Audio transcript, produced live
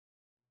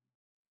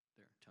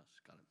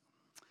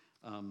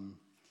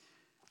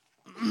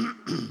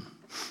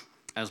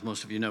As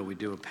most of you know, we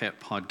do a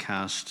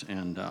podcast,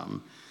 and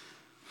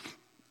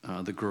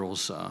the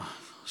girls,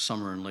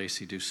 Summer and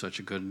Lacey, do such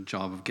a good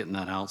job of getting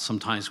that out.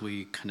 Sometimes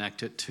we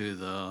connect it to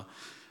the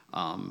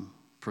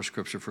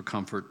Prescription for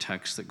Comfort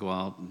texts that go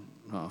out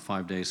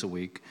 5 days a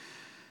week.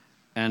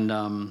 And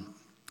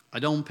I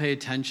don't pay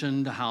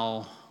attention to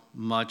how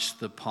much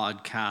the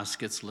podcast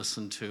gets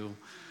listened to,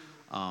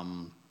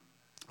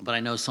 but I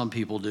know some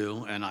people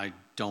do, and I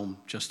don't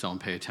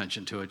pay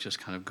attention to it, just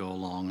kind of go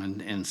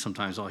along, and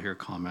sometimes I'll hear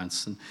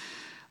comments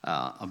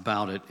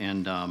about it.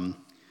 And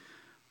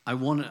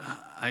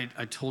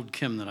I told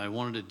Kim that I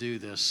wanted to do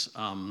this.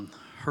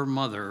 Her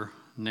mother,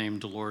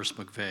 named Dolores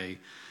McVeigh,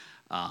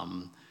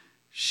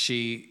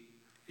 she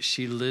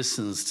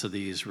listens to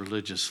these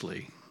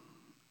religiously,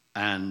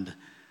 and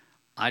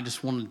I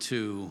just wanted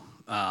to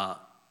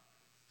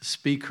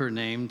speak her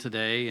name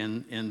today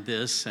in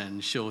this,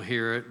 and she'll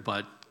hear it,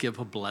 but give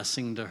a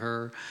blessing to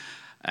her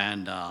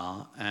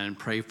and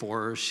pray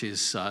for her.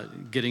 She's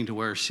getting to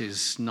where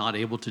she's not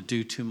able to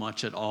do too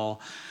much at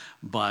all,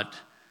 but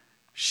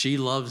she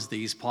loves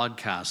these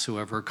podcasts,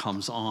 whoever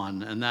comes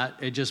on, and that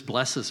it just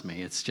blesses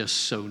me. It's just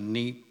so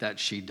neat that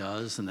she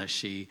does and that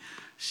she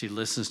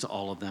listens to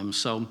all of them.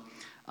 So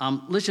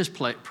let's just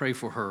pray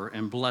for her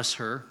and bless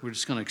her. We're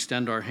just going to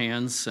extend our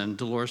hands, and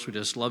Dolores, we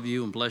just love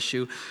you and bless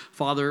you.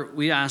 Father,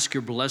 we ask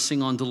your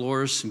blessing on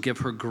Dolores and give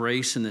her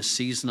grace in this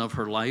season of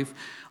her life.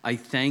 I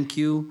thank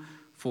you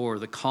for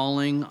the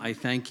calling. I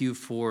thank you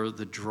for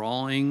the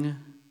drawing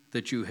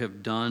that you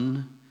have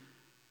done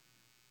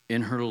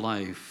in her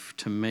life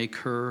to make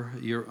her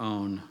your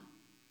own,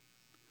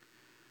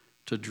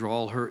 to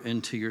draw her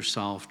into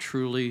yourself.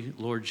 Truly,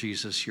 Lord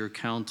Jesus, your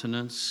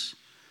countenance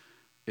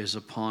is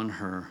upon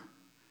her,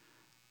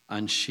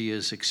 and she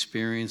is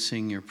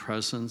experiencing your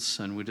presence.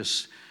 And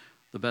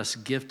the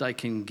best gift I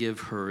can give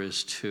her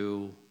is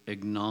to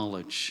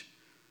acknowledge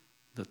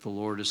that the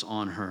Lord is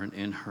on her and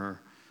in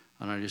her.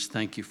 And I just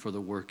thank you for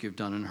the work you've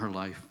done in her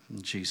life.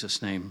 In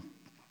Jesus' name,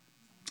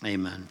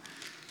 amen.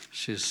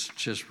 She's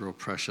just real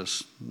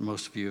precious.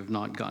 Most of you have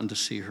not gotten to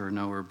see her,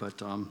 know her,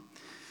 but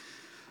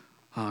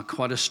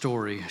quite a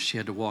story. She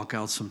had to walk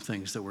out some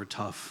things that were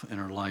tough in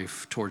her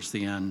life towards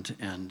the end,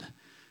 and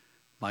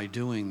by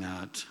doing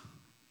that,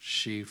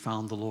 she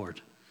found the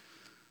Lord.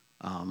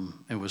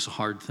 It was a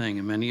hard thing,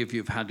 and many of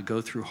you have had to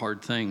go through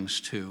hard things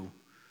to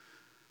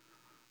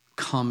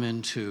come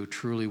into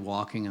truly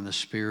walking in the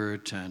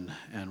Spirit and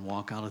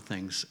walk out of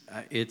things.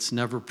 It's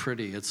never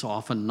pretty. It's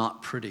often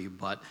not pretty,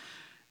 but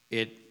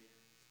it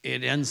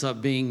ends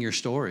up being your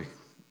story.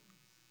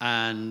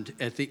 And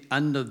at the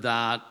end of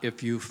that,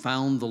 if you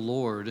found the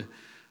Lord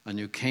and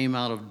you came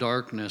out of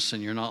darkness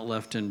and you're not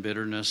left in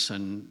bitterness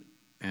and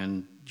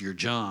your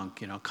junk,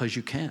 because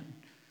you can.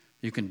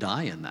 You can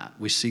die in that.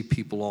 We see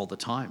people all the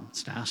time.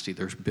 It's nasty.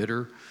 There's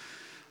bitter.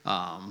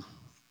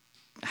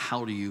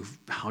 How do you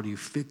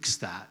fix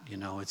that?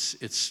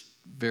 It's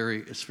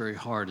very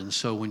hard. And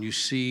so when you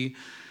see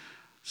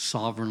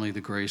sovereignly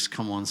the grace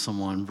come on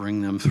someone,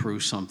 bring them through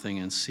something,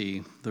 and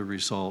see the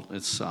result,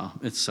 it's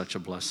such a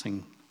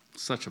blessing.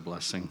 Such a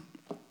blessing.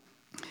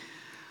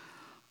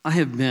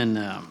 I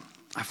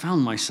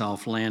found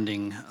myself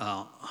landing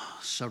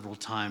several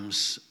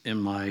times in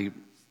my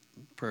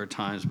prayer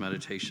times,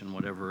 meditation,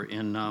 whatever,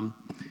 in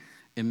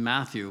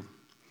Matthew.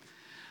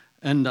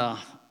 And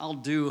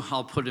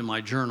I'll put in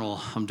my journal,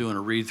 I'm doing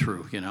a read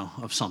through,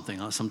 of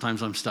something.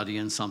 Sometimes I'm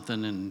studying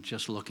something and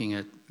just looking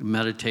at,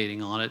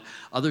 meditating on it.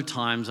 Other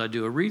times I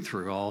do a read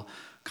through. I'll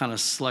kind of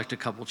select a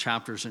couple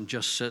chapters and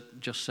just sit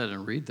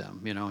and read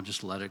them, and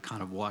just let it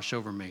kind of wash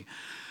over me.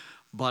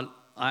 But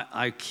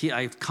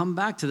I've come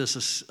back to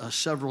this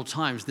several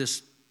times.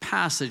 This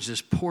passage,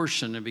 this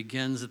portion, it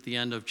begins at the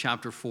end of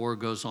chapter 4,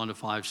 goes on to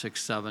 5,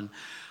 6, 7.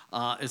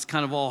 It's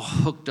kind of all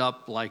hooked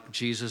up like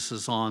Jesus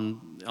is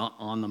on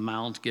the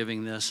mount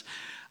giving this.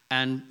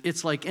 And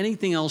it's like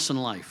anything else in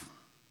life.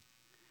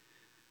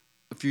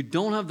 If you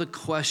don't have the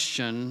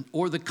question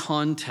or the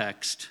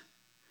context,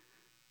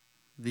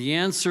 the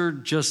answer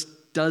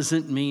just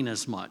doesn't mean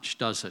as much,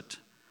 does it?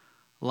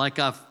 Like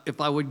if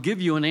I would give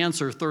you an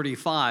answer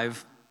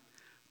 35,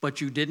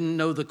 but you didn't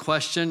know the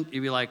question,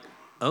 you'd be like,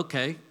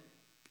 okay,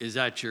 is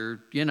that your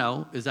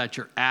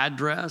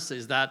address?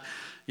 Is that,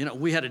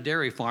 we had a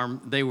dairy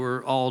farm. They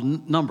were all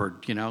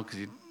numbered, because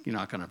you're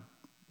not going to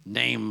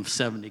name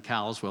 70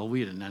 cows. Well,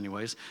 we didn't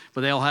anyways,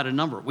 but they all had a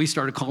number. We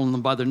started calling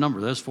them by their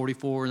number. That's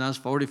 44 and that's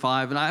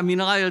 45. And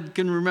I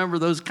can remember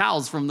those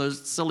cows from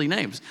those silly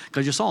names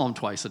because you saw them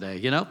twice a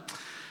day,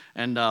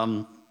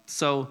 And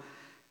so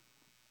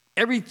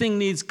everything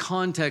needs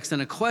context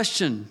and a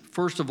question,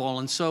 first of all.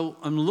 And so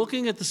I'm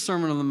looking at the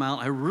Sermon on the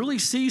Mount. I really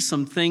see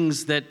some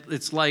things that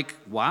it's like,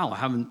 wow, I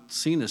haven't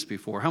seen this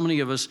before. How many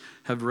of us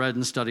have read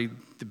and studied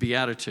the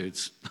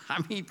Beatitudes?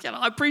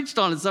 I preached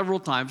on it several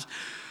times,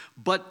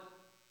 but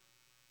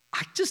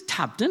I just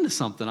tapped into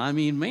something. I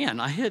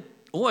hit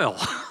oil.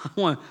 I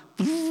went,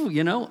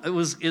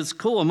 it's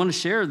cool. I'm going to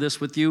share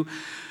this with you.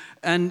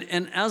 And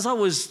as I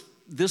was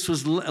this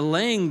was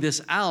laying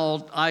this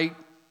out, I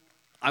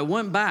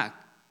went back.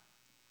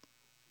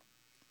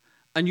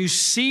 And you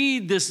see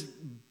this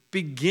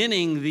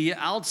beginning, the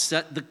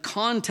outset, the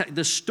context,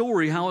 the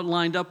story, how it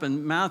lined up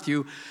in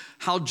Matthew,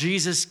 how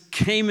Jesus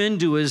came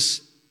into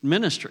his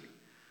ministry.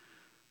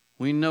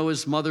 We know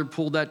his mother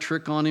pulled that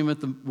trick on him at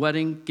the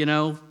wedding,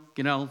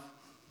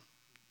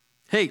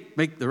 hey,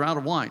 they're out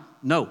of wine.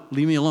 No,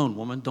 leave me alone,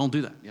 woman. Don't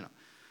do that,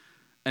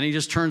 And he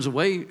just turns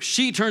away.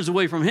 She turns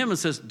away from him and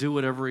says, do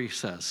whatever he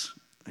says.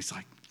 He's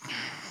like,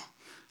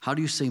 how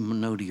do you say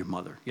no to your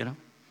mother,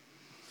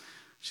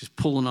 She's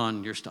pulling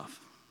on your stuff.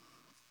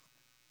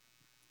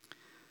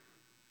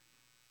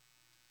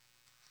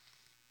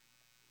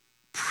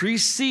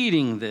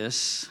 Preceding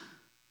this,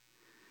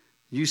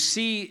 you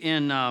see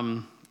in,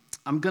 I'm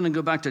going to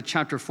go back to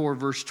chapter 4,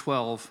 verse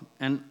 12,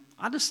 and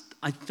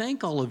I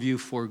thank all of you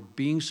for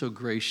being so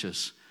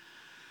gracious.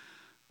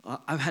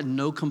 I've had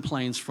no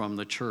complaints from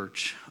the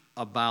church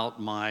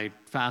about my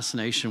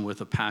fascination with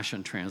the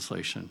Passion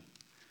Translation.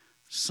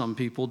 Some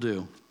people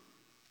do.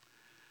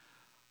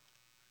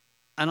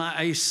 And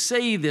I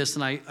say this,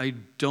 and I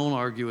don't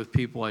argue with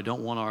people. I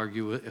don't want to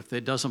argue with. If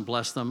it doesn't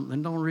bless them,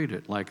 then don't read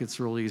it. Like, it's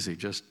real easy.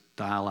 Just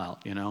dial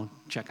out,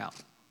 check out.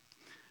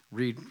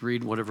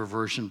 Read whatever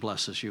version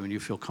blesses you and you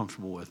feel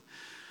comfortable with.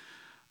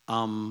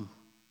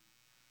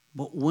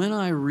 But when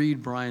I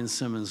read Brian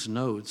Simmons'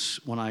 notes,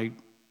 when I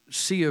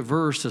see a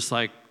verse that's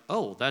like,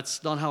 oh,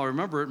 that's not how I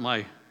remember it in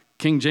my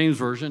King James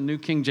Version, New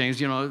King James,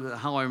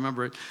 how I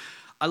remember it.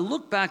 I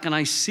look back and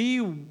I see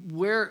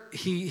where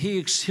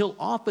he'll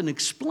often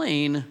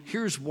explain,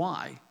 here's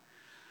why.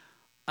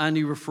 And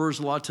he refers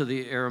a lot to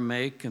the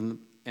Aramaic and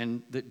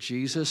that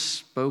Jesus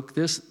spoke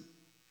this.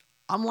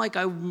 I'm like,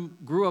 I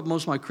grew up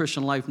most of my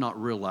Christian life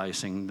not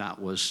realizing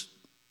that was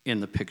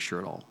in the picture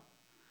at all.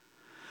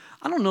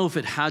 I don't know if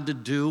it had to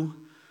do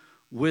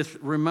with,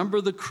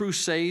 remember the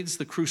Crusades,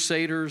 the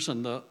Crusaders,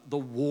 and the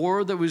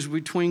war that was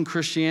between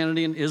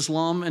Christianity and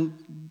Islam, and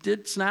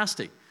it's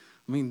nasty.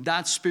 I mean,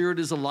 that spirit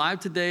is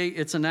alive today.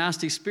 It's a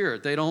nasty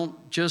spirit. They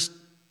don't just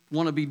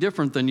want to be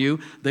different than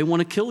you. They want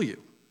to kill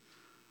you.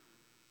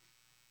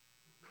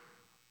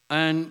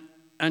 And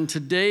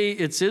today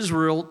it's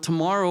Israel.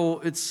 Tomorrow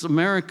it's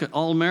America,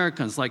 all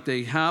Americans. Like,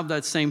 they have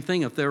that same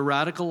thing. If they're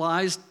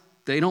radicalized,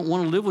 they don't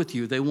want to live with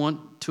you. They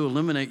want to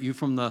eliminate you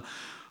from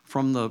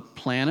the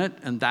planet,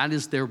 and that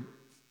is their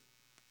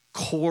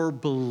core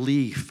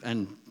belief,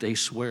 and they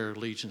swear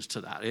allegiance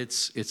to that.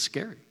 It's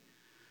scary.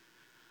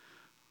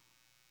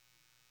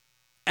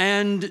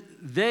 And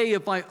they,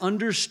 if I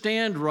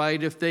understand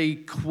right, if they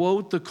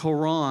quote the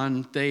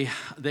Quran,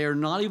 they are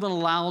not even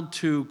allowed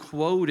to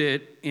quote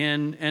it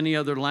in any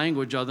other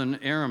language other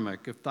than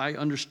Aramaic, if I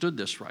understood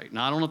this right.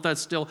 Now, I don't know if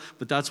that's still,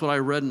 but that's what I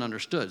read and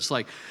understood. It's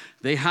like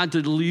they had to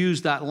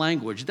use that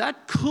language.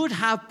 That could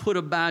have put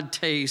a bad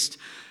taste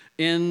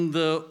in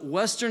the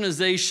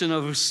westernization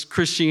of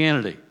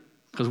Christianity,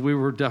 because we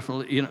were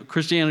definitely,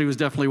 Christianity was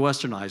definitely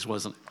westernized,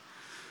 wasn't it?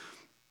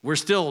 We're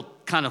still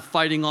kind of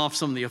fighting off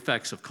some of the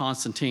effects of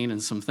Constantine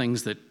and some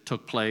things that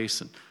took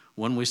place, and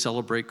when we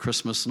celebrate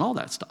Christmas and all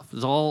that stuff.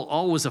 It's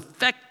all was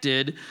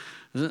affected.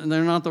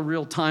 They're not the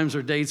real times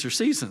or dates or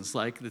seasons.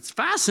 Like, it's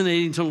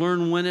fascinating to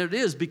learn when it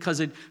is, because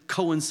it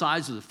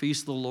coincides with the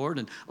feast of the Lord,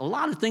 and a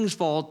lot of things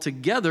fall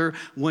together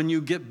when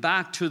you get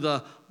back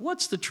to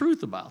what's the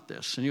truth about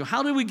this? And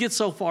how did we get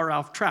so far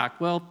off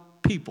track? Well,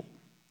 people.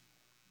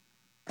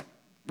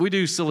 We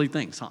do silly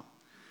things, huh?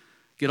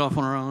 Get off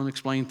on our own,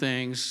 explain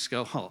things,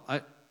 go,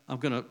 I'm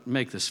going to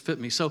make this fit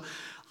me. So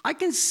I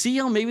can see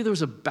how maybe there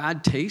was a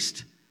bad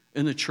taste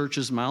in the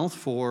church's mouth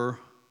for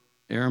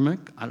Arabic.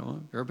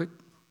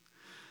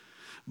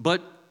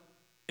 But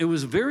it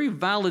was a very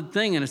valid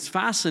thing, and it's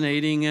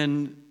fascinating,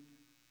 and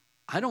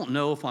I don't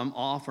know if I'm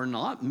off or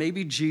not.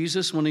 Maybe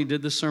Jesus, when he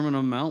did the Sermon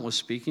on the Mount, was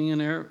speaking in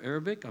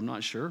Arabic. I'm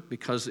not sure,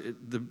 because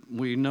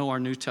we know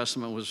our New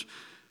Testament was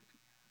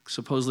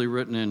supposedly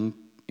written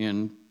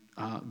in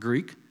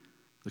Greek.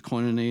 The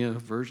Koinonia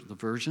version, the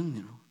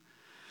version,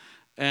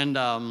 And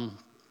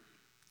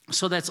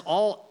so that's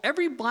all.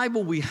 Every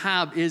Bible we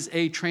have is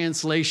a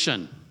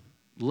translation.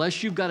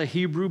 Unless you've got a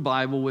Hebrew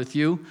Bible with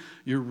you,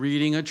 you're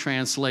reading a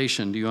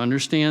translation. Do you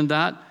understand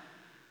that?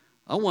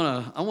 I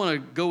want to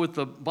go with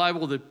the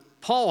Bible that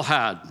Paul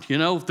had,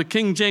 the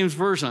King James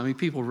Version. I mean,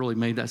 people really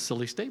made that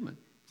silly statement.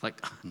 It's like,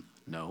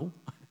 no.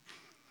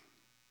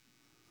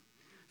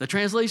 The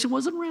translation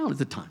wasn't around at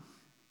the time.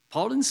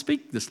 Paul didn't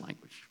speak this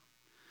language.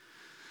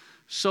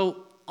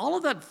 So all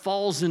of that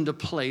falls into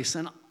place,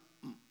 and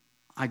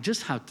I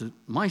just have to,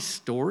 my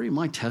story,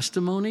 my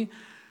testimony,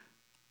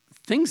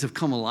 things have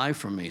come alive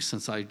for me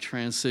since I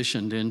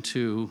transitioned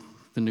into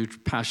the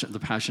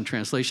Passion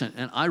Translation.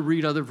 And I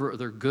read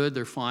they're good,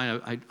 they're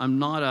fine. I'm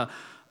not a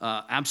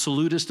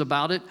absolutist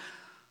about it.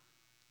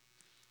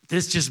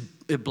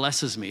 It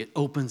blesses me. It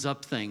opens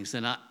up things,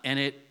 and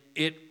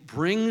it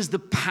brings the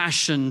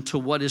passion to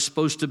what is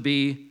supposed to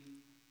be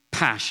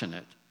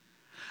passionate.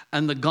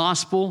 And the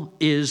gospel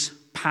is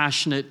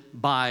passionate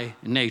by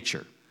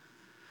nature.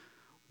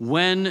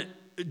 When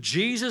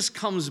Jesus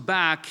comes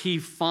back, he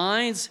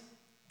finds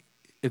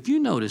if you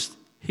noticed,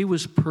 he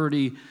was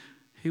pretty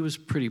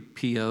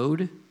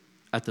PO'd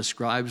at the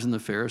scribes and the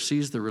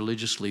Pharisees, the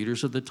religious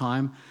leaders of the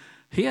time.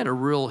 He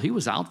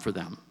was out for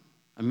them.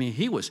 I mean,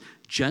 he was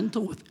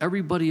gentle with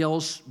everybody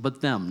else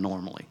but them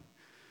normally.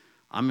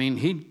 I mean,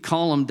 he'd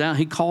call them down.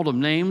 He called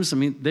them names. I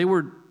mean,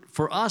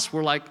 for us,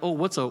 we're like, oh,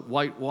 what's a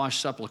whitewashed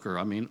sepulcher?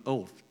 I mean,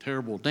 oh,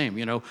 terrible name,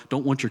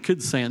 don't want your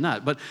kids saying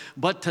that.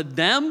 But to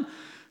them,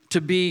 to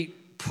be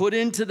put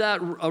into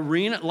that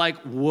arena, like,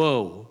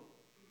 whoa,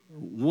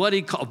 what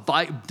he called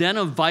den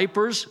of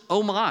vipers,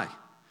 oh my.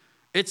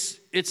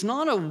 It's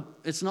not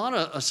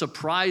a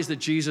surprise that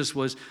Jesus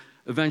was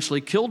eventually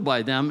killed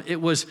by them.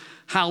 It was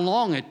how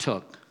long it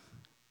took.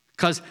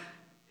 Because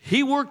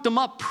he worked them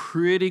up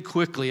pretty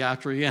quickly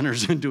after he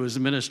enters into his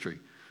ministry.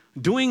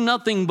 Doing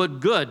nothing but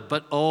good,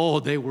 but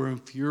they were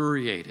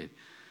infuriated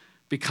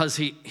because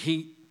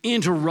he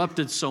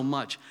interrupted so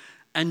much.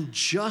 And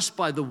just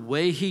by the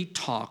way he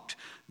talked,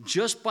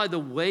 just by the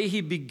way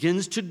he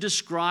begins to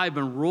describe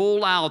and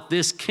roll out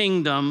this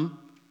kingdom,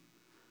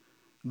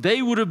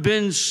 they would have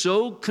been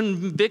so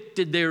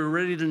convicted they were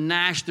ready to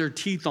gnash their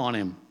teeth on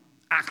him,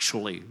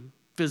 actually,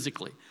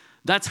 physically.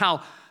 That's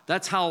how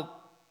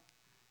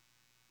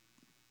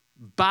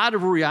bad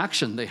of a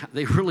reaction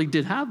they really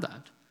did have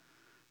that.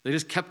 They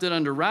just kept it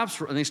under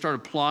wraps, and they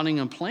started plotting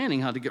and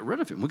planning how to get rid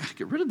of him. We got to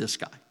get rid of this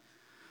guy.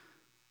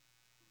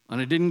 And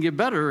it didn't get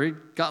better,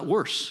 it got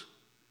worse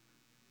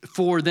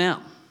for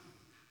them.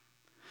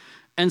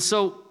 And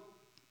so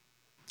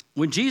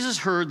when Jesus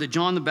heard that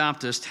John the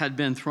Baptist had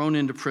been thrown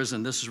into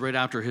prison, this is right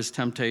after his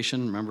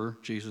temptation. Remember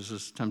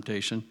Jesus'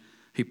 temptation?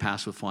 He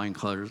passed with flying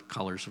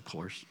colors, of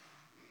course.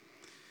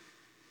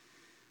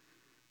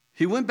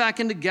 He went back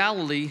into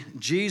Galilee.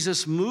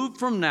 Jesus moved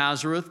from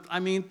Nazareth. I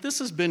mean, this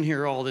has been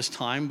here all this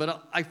time,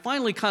 but I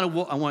finally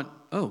I went,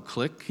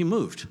 click, he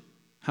moved.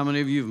 How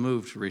many of you have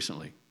moved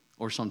recently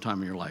or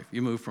sometime in your life?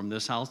 You moved from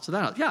this house to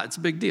that house. Yeah, it's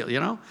a big deal,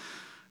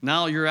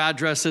 Now your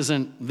address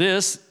isn't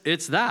this,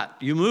 it's that.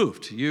 You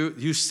moved.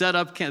 You set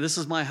up, this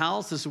is my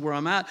house, this is where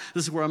I'm at,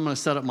 this is where I'm going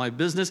to set up my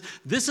business.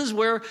 This is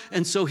where,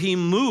 and so he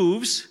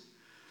moves.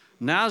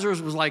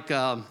 Nazareth was like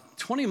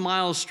 20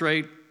 miles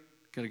straight.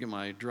 Got to get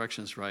my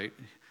directions right.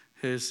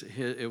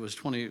 It was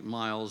 20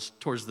 miles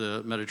towards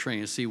the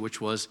Mediterranean Sea,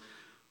 which was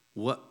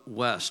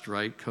west,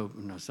 right?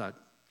 No, is that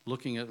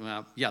looking at the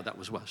map? Yeah, that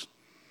was west.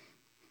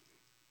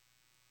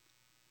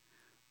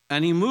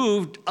 And he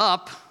moved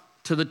up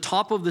to the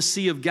top of the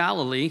Sea of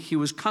Galilee. He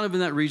was kind of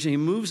in that region. He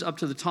moves up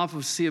to the top of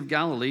the Sea of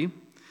Galilee.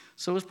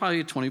 So it was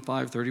probably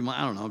 25, 30 miles.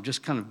 I don't know. I'm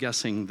just kind of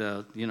guessing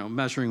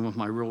measuring with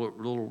my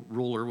little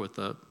ruler with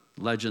the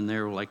legend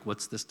there, like,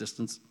 what's this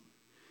distance?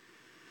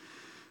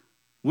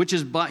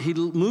 He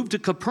moved to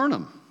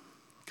Capernaum.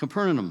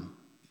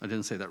 I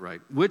didn't say that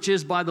right. Which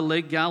is by the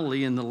Lake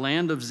Galilee in the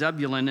land of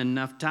Zebulun and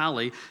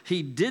Naphtali.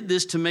 He did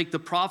this to make the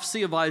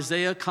prophecy of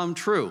Isaiah come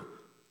true.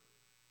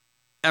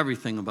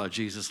 Everything about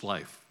Jesus'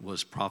 life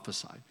was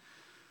prophesied.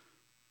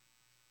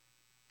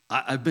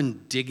 I've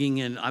been digging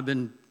in.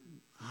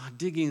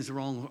 Digging is the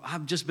wrong word.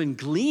 I've just been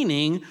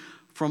gleaning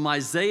from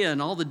Isaiah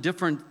and all the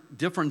different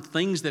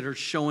things that are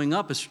showing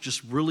up. It's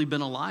just really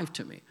been alive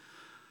to me.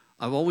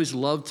 I've always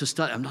loved to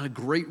study. I'm not a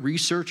great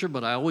researcher,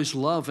 but I always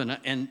love,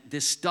 and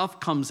this stuff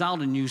comes out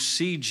and you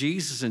see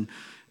Jesus and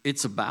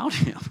it's about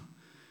him.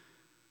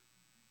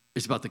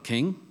 It's about the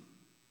king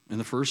in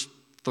the first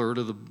third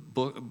of the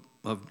book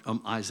of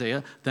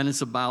Isaiah. Then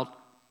it's about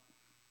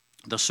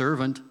the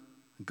servant.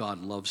 God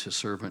loves his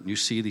servant. You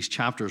see these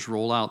chapters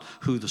roll out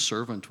who the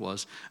servant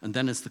was. And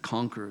then it's the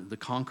conqueror.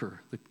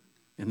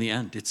 In the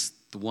end, it's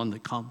the one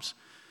that comes.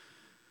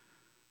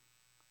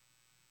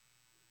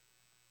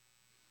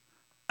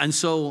 And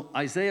so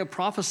Isaiah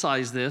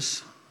prophesies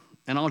this,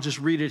 and I'll just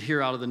read it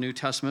here out of the New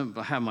Testament.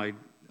 I have my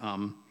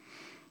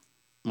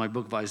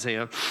book of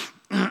Isaiah.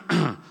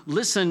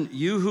 Listen,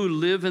 you who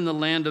live in the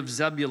land of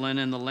Zebulun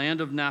and the land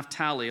of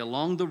Naphtali,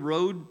 along the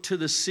road to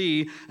the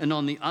sea and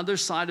on the other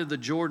side of the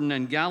Jordan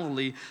and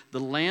Galilee, the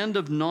land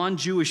of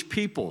non-Jewish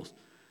people.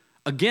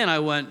 Again, I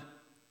went,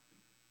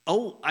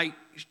 I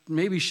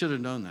maybe should have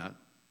known that.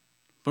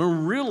 But I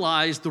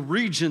realized the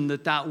region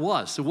that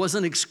was. It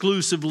wasn't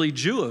exclusively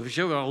Jewish.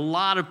 There were a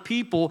lot of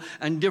people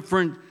and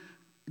different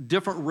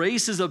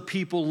races of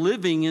people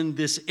living in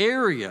this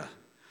area.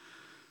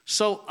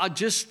 So I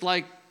just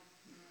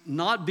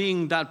not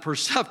being that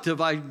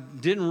perceptive, I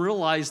didn't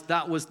realize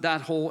that was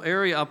that whole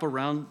area up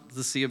around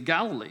the Sea of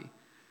Galilee.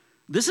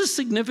 This is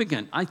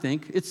significant, I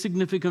think. It's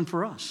significant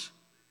for us.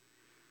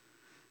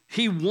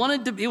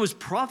 It was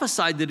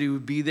prophesied that he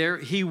would be there.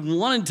 He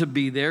wanted to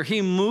be there.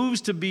 He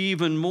moves to be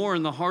even more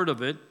in the heart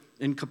of it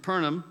in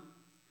Capernaum.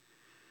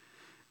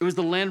 It was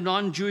the land of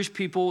non-Jewish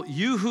people.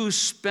 You who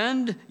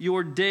spend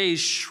your days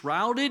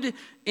shrouded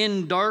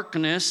in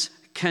darkness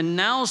can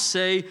now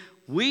say,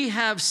 we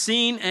have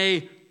seen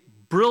a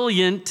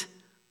brilliant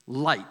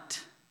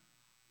light.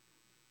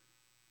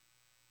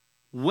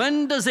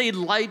 When does a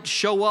light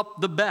show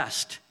up the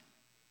best?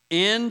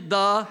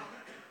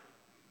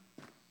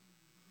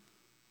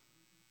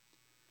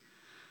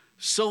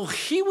 So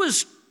he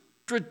was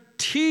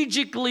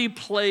strategically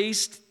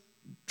placed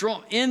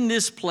in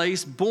this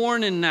place,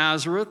 born in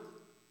Nazareth,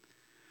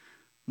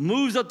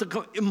 moves up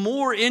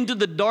more into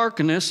the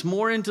darkness,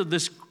 more into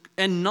this,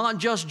 and not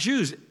just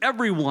Jews,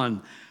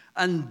 everyone.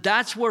 And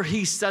that's where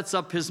he sets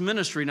up his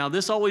ministry. Now,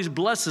 this always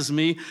blesses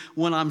me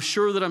when I'm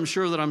sure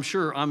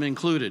I'm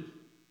included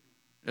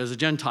as a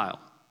Gentile.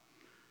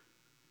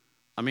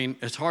 I mean,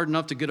 it's hard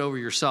enough to get over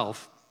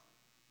yourself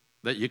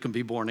that you can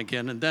be born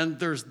again. And then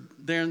there's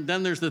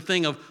the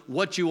thing of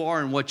what you are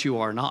and what you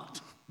are not.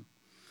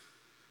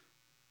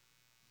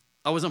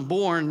 I wasn't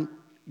born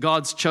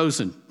God's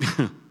chosen.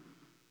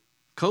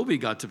 Kobe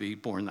got to be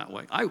born that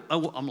way.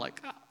 I'm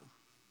like, ah.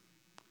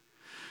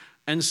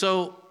 And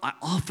so I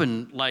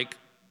often,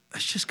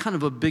 it's just kind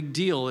of a big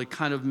deal. It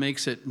kind of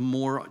makes it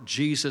more,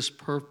 Jesus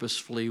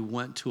purposefully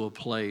went to a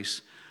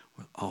place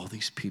with all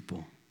these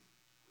people.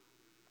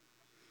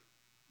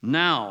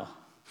 Now,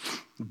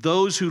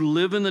 those who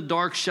live in the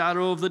dark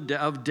shadow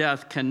of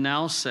death can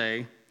now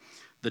say,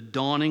 the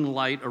dawning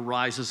light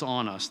arises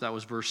on us. That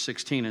was verse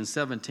 16 and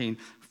 17.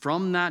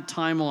 From that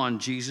time on,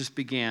 Jesus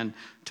began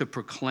to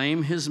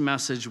proclaim his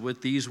message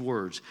with these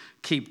words: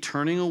 keep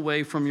turning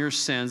away from your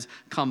sins,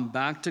 come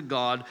back to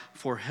God,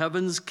 for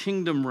heaven's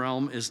kingdom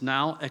realm is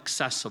now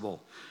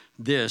accessible.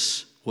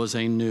 This was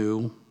a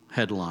new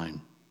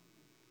headline.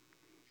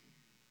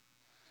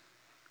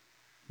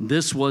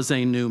 This was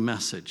a new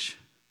message.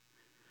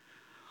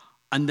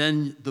 And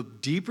then the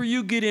deeper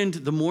you get into,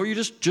 the more you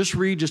just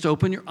read, just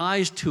open your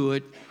eyes to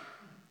it,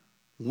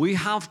 we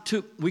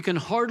can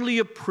hardly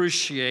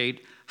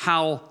appreciate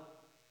how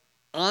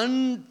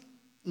unnormal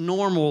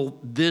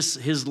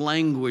his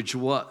language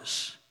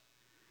was.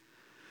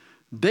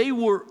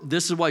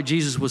 This is why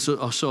Jesus was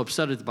so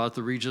upset about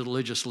the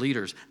religious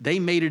leaders. They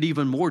made it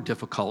even more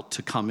difficult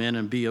to come in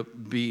and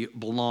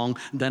belong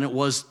than it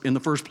was in the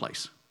first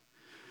place.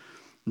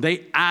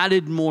 They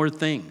added more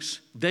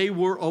things. They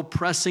were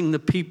oppressing the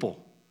people.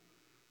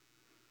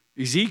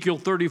 Ezekiel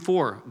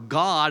 34,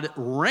 God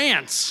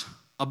rants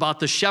about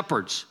the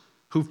shepherds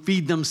who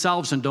feed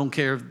themselves and don't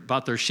care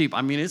about their sheep.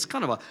 I mean, it's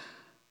kind of a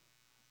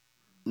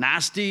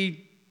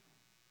nasty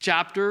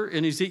chapter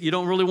in Ezekiel. You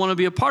don't really want to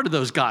be a part of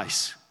those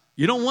guys.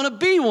 You don't want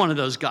to be one of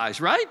those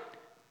guys, right?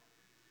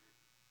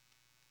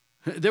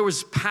 There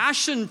was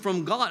passion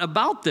from God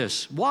about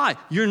this. Why?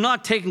 You're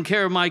not taking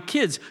care of my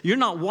kids. You're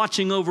not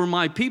watching over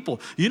my people.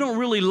 You don't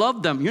really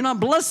love them. You're not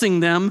blessing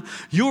them.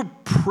 You're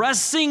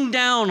pressing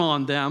down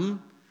on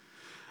them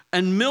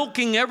and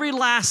milking every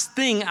last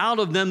thing out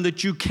of them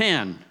that you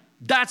can.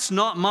 That's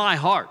not my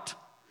heart.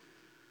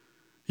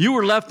 You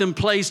were left in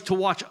place to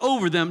watch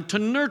over them, to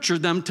nurture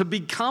them, to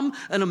become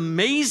an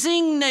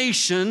amazing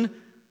nation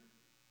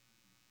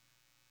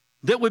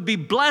that would be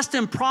blessed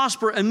and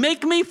prosper and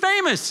make me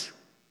famous.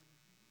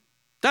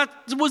 That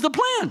was the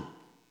plan.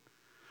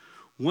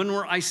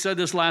 I said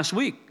this last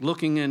week,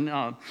 looking in,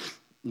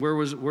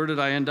 where did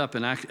I end up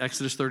in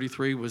Exodus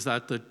 33? Was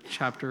that the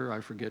chapter? I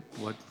forget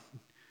what.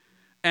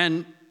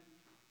 And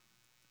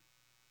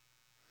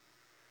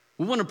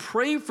we want to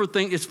pray for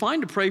things. It's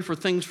fine to pray for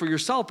things for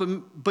yourself,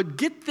 but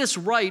get this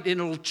right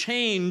and it'll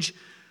change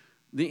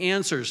the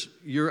answers.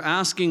 You're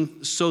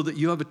asking so that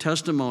you have a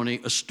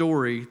testimony, a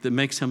story that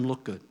makes him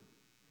look good.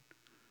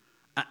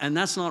 And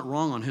that's not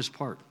wrong on his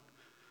part.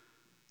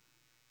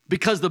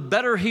 Because the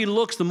better he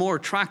looks, the more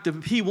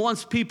attractive. He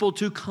wants people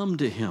to come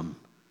to him.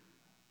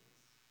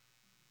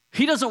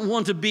 He doesn't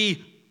want to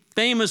be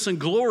famous and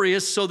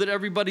glorious so that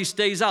everybody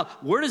stays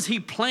out. Where does he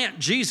plant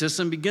Jesus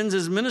and begins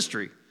his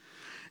ministry?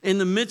 In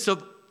the midst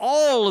of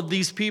all of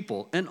these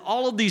people and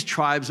all of these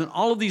tribes and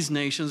all of these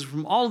nations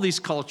from all of these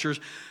cultures,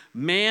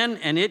 man,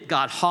 and it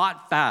got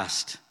hot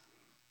fast.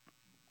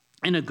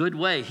 In a good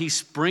way.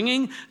 He's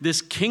bringing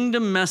this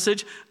kingdom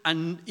message,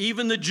 and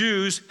even the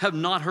Jews have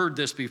not heard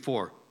this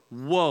before.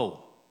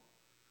 Whoa.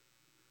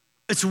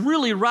 It's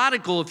really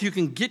radical if you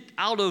can get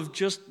out of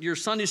just your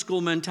Sunday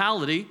school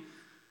mentality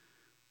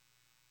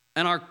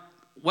and our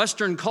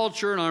Western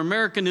culture and our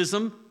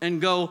Americanism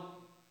and go,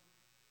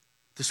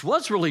 this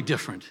was really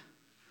different.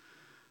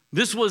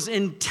 This was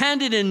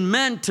intended and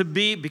meant to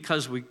be,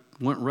 because we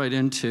went right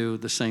into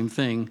the same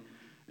thing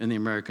in the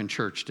American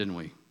church, didn't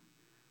we?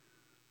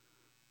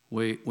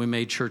 We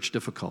made church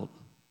difficult.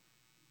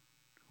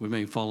 We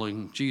made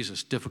following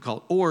Jesus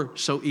difficult, or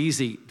so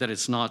easy that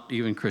it's not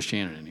even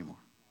Christianity anymore.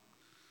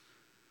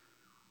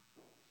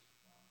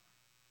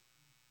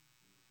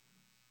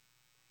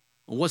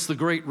 What's the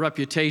great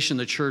reputation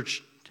the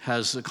church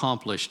has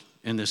accomplished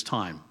in this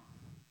time?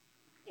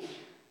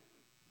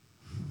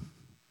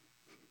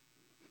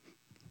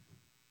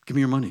 Give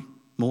me your money.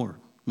 More.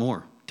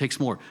 Takes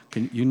more.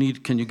 Can you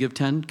give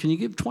 10? Can you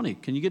give 20?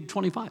 Can you give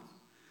 25?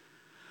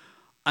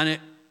 And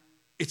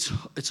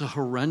it's a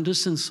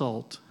horrendous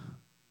insult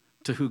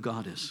to who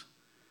God is.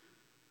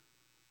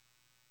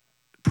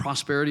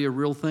 Prosperity a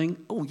real thing?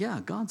 Oh yeah,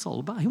 God's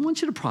all about it. He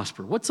wants you to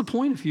prosper. What's the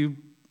point if you're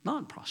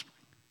not prospering?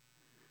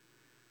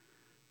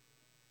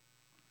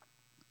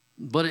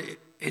 But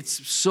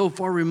it's so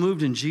far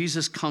removed, and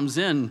Jesus comes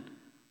in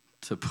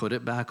to put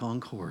it back on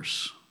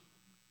course.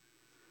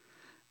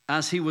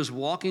 as he was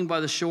walking by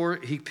the shore,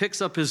 he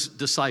picks up his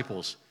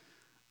disciples.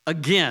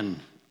 Again,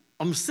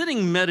 I'm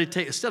sitting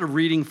meditating. Instead of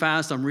reading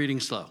fast, I'm reading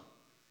slow.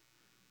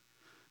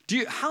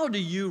 How do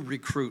you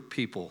recruit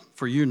people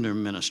for your new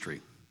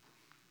ministry?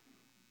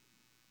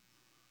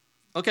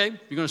 Okay,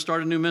 you're going to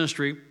start a new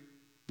ministry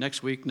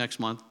next week, next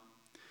month.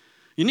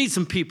 You need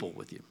some people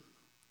with you.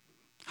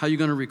 How are you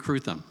going to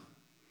recruit them?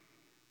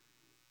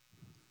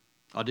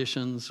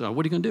 Auditions?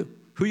 What are you going to do?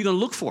 Who are you going to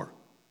look for?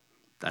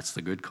 That's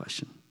the good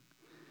question.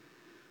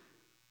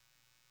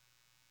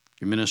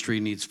 Your ministry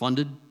needs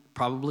funded,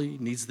 probably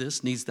needs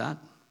this, needs that.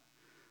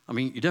 I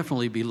mean, you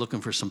definitely be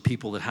looking for some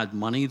people that had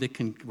money that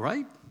can,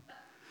 right?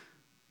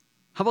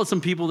 How about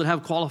some people that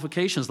have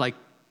qualifications like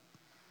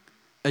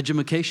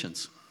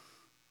edumacations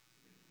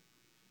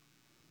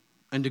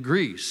and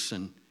degrees?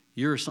 And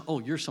you're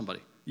somebody.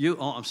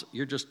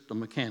 You're just a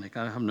mechanic.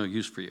 I have no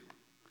use for you.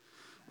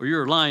 Or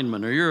you're a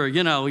lineman, or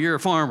you're a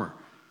farmer.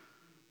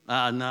 No.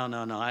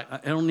 I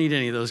don't need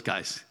any of those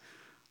guys.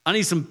 I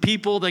need some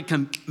people that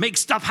can make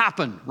stuff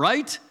happen,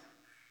 right?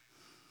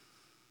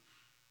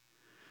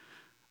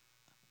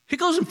 He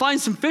goes and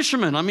finds some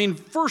fishermen. I mean,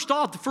 first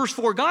off, the first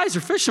 4 guys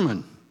are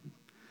fishermen.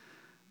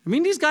 I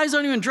mean, these guys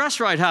don't even dress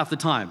right half the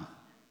time.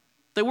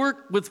 They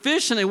work with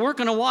fish and they work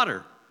in the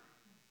water.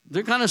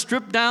 They're kind of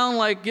stripped down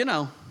like,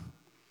 And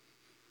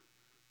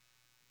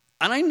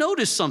I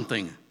noticed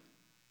something.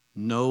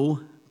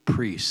 No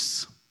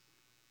priests.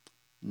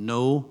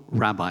 No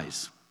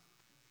rabbis.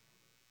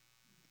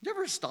 You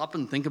ever stop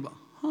and think about,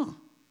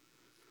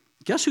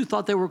 guess who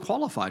thought they were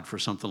qualified for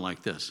something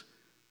like this?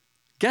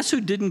 Guess who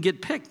didn't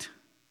get picked?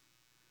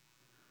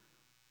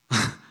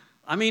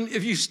 I mean,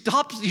 if you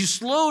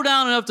slow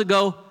down enough to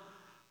go,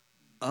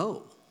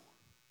 it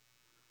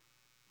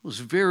was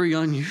very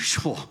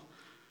unusual.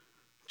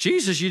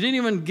 Jesus, you didn't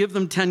even give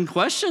them 10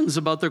 questions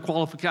about their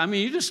qualification. I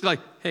mean, you just like,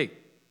 hey,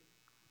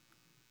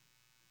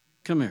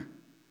 come here.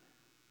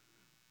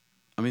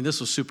 I mean,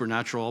 this was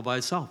supernatural all by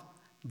itself.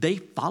 They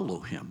follow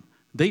him.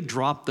 They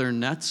drop their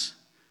nets.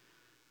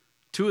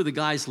 2 of the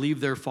guys leave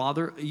their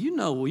father.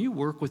 When you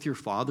work with your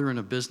father in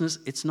a business,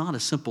 it's not a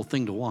simple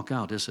thing to walk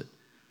out, is it?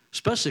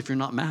 Especially if you're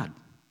not mad.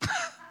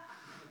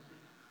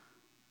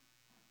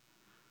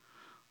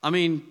 I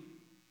mean,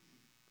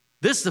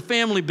 this is a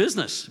family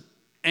business,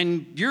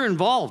 and you're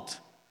involved.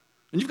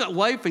 And you've got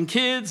wife and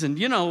kids, and,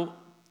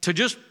 to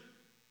just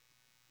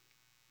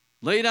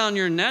lay down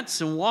your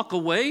nets and walk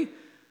away,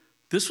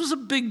 this was a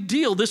big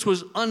deal. This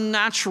was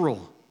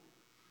unnatural.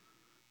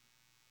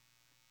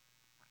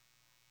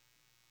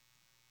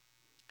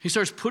 He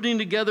starts putting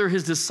together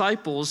his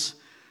disciples.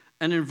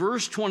 And in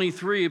verse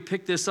 23,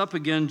 pick this up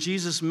again.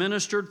 Jesus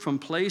ministered from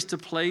place to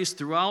place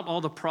throughout all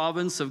the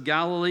province of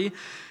Galilee.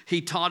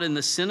 He taught in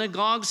the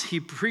synagogues. He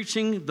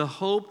preaching the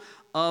hope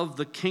of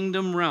the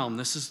kingdom realm.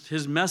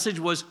 His message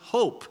was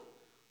hope.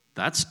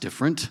 That's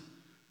different.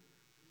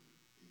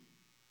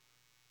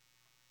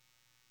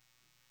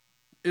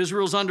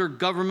 Israel's under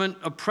government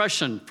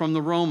oppression from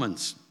the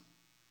Romans.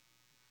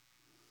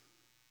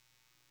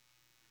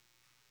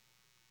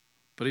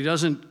 But he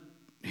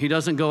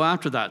doesn't go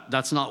after that.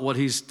 That's not what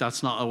he's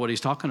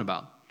talking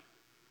about.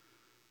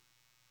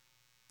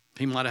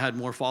 He might have had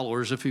more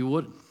followers if he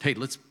would. Hey,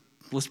 let's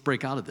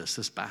break out of this.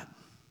 This is bad.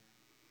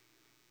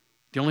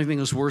 The only thing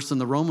that was worse than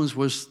the Romans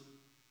was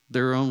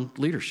their own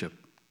leadership.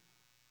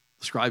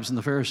 The scribes and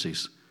the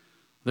Pharisees.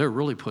 They're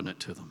really putting it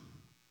to them.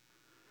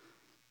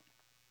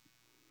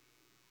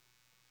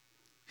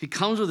 He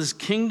comes with his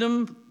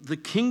kingdom, the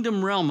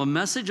kingdom realm, a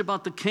message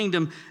about the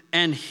kingdom,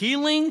 and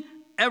healing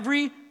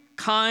every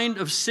kind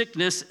of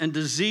sickness and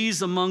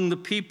disease among the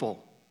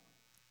people.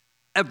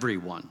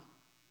 Everyone.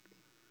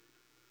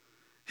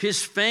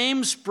 His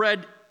fame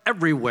spread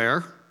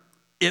everywhere.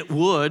 It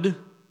would.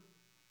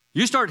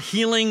 You start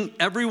healing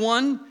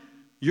everyone,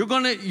 you're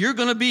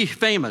gonna be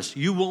famous.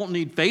 You won't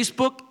need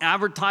Facebook,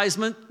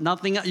 advertisement,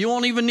 nothing. You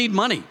won't even need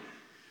money.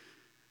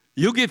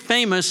 You'll get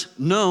famous,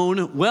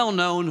 known,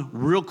 well-known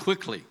real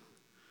quickly.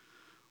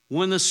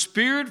 When the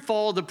Spirit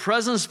falls, the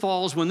presence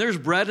falls, when there's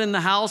bread in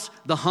the house,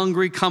 the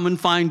hungry come and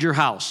find your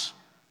house.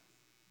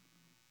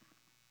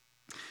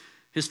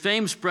 His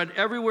fame spread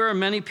everywhere, and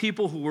many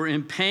people who were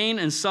in pain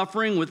and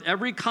suffering with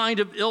every kind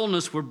of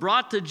illness were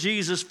brought to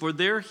Jesus for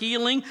their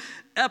healing.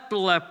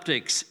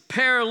 Epileptics,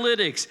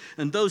 paralytics,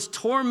 and those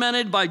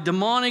tormented by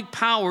demonic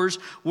powers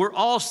were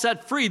all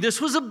set free. This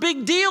was a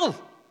big deal,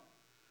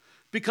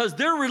 because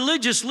their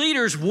religious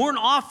leaders weren't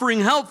offering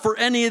help for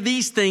any of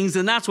these things,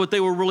 and that's what they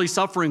were really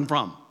suffering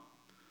from.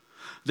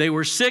 They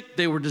were sick,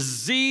 they were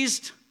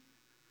diseased,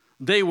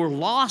 they were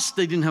lost,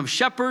 they didn't have a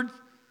shepherd.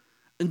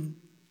 And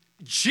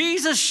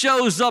Jesus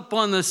shows up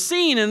on the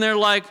scene, and they're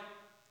like,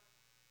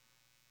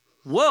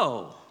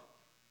 whoa,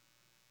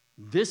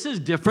 this is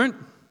different.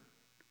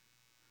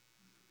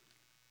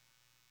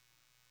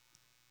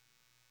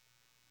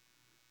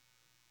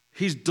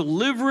 He's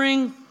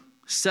delivering,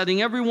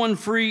 setting everyone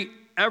free.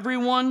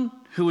 Everyone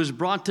who was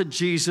brought to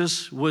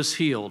Jesus was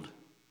healed.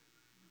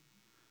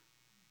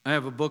 I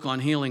have a book on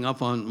healing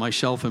up on my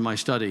shelf in my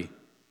study.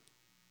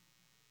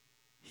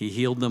 He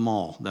healed them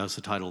all. That's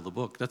the title of the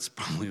book. That's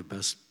probably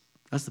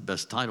that's the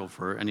best title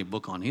for any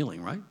book on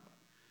healing, right?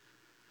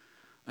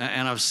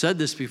 And I've said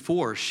this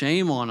before,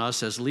 shame on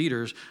us as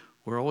leaders.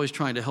 We're always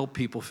trying to help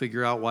people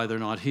figure out why they're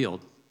not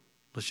healed.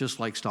 Let's just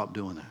stop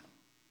doing that.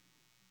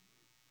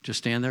 Just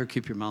stand there,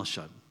 keep your mouth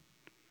shut.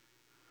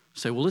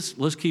 Say, well,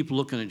 let's keep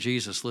looking at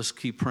Jesus. Let's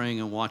keep praying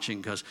and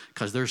watching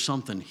because there's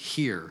something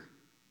here.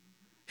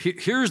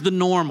 Here's the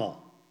normal.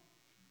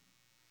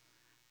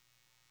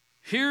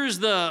 Here's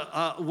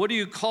the, what do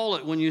you call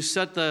it when you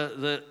set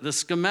the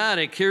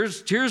schematic?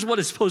 Here's what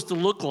it's supposed to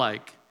look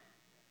like.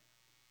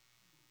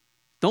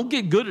 Don't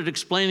get good at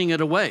explaining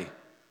it away.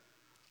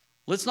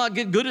 Let's not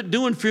get good at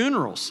doing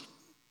funerals,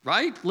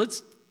 right?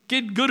 Let's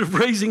get good at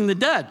raising the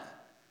dead.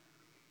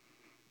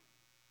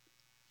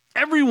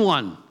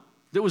 Everyone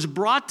that was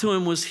brought to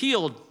him was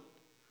healed.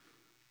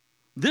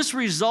 This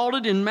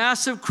resulted in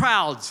massive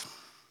crowds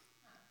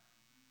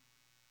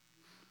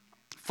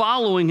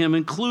following him,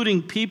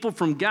 including people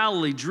from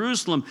Galilee,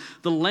 Jerusalem,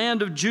 the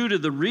land of Judah,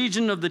 the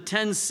region of the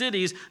 10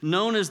 cities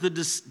known as the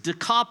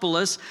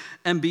Decapolis,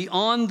 and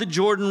beyond the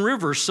Jordan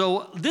River.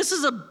 So this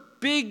is a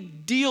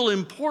big deal,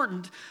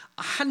 important.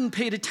 I hadn't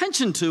paid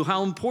attention to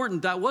how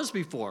important that was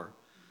before.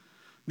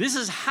 This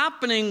is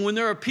happening when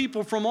there are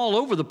people from all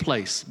over the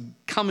place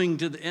coming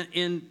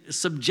to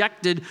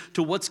subjected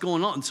to what's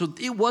going on. So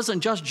it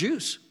wasn't just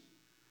Jews.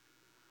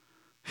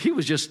 He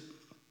was just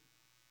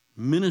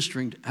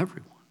ministering to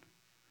everyone.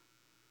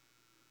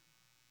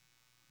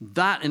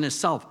 That in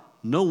itself,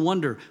 no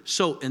wonder.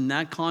 So in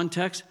that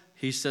context,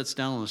 he sits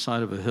down on the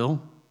side of a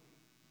hill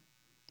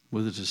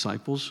with his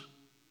disciples.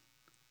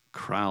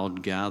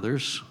 Crowd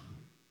gathers.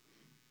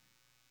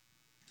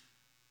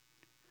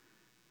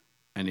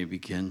 And he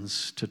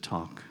begins to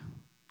talk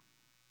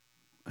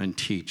and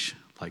teach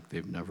like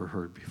they've never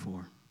heard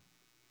before.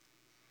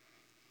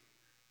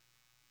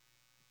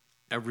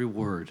 Every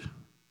word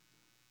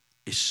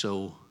is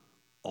so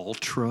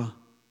ultra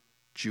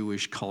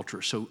Jewish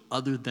culture, so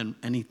other than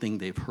anything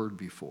they've heard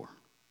before.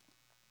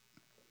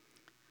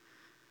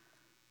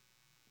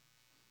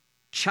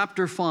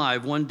 Chapter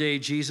 5, one day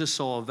Jesus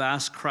saw a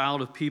vast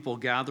crowd of people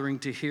gathering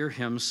to hear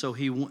him, so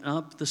he went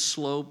up the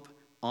slope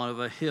of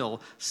a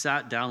hill,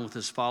 sat down with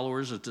his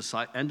followers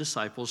and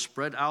disciples,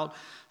 spread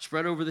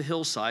over the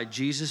hillside.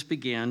 Jesus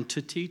began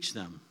to teach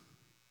them.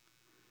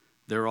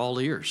 They're all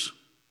ears.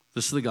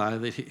 This is the guy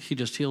that he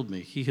just healed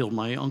me. He healed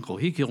my uncle.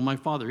 He healed my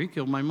father. He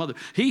healed my mother.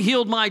 He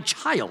healed my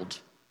child.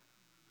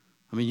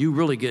 I mean, you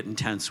really get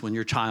intense when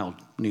your child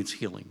needs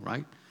healing,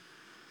 right?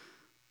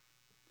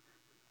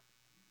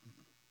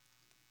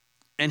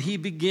 And he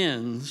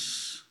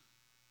begins.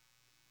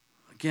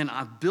 Again,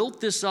 I've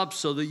built this up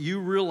so that you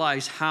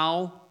realize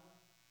how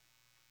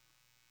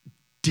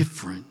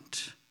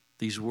different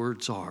these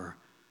words are.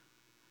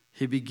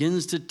 He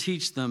begins to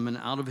teach them, and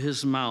out of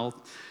his mouth,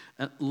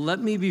 let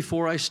me,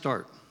 before I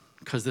start,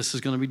 because this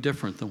is going to be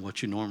different than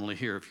what you normally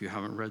hear if you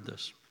haven't read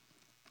this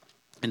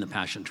in the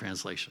Passion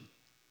Translation.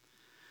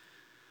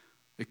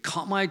 It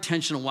caught my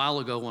attention a while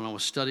ago when I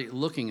was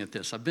looking at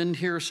this. I've been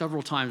here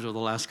several times over the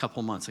last couple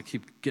of months. I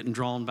keep getting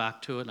drawn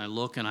back to it, and I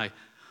look, and I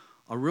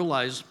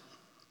realize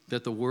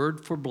that the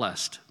word for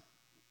blessed,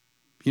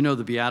 you know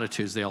the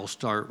Beatitudes, they all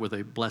start with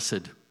a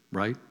blessed,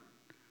 right?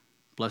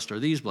 Blessed are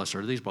these, blah,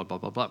 blah,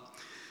 blah, blah.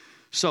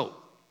 So,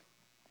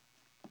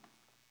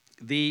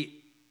 the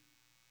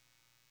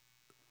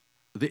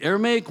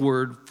Aramaic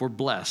word for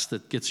blessed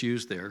that gets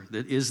used there,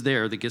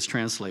 that gets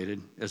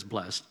translated as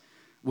blessed,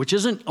 which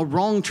isn't a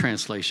wrong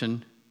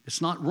translation.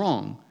 It's not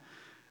wrong.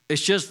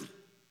 It's just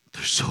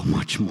there's so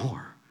much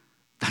more.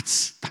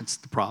 That's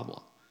the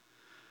problem.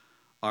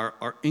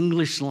 Our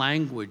English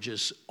language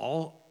is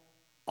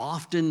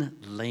often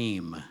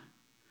lame.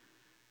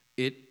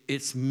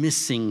 It's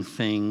missing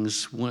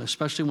things,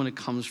 especially when it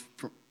comes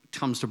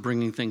to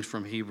bringing things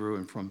from Hebrew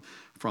and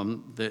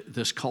from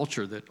this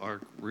culture that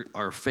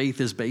our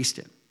faith is based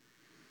in.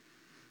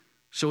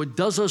 So it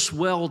does us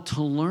well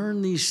to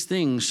learn these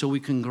things so we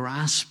can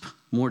grasp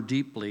more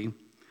deeply.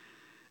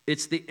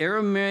 It's the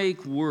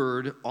Aramaic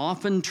word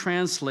often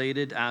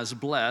translated as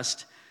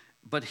blessed,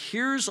 but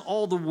here's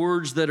all the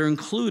words that are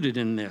included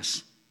in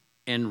this.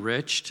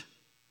 Enriched.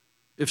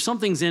 If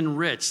something's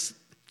enriched,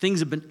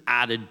 things have been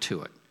added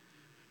to it.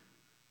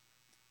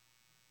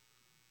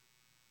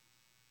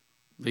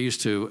 They used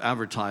to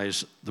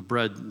advertise the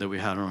bread that we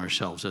had on our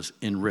shelves as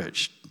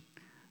enriched.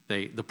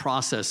 The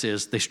process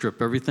is they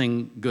strip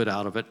everything good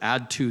out of it,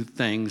 add two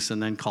things,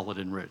 and then call it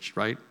enriched,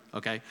 right?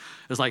 Okay?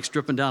 It's like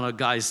stripping down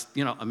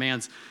a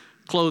man's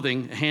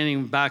clothing, handing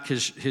him back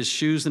his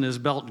shoes and his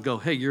belt and go,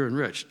 hey, you're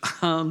enriched.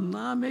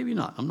 Nah, maybe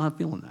not. I'm not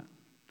feeling that.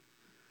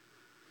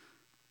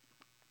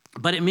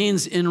 But it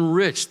means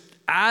enriched,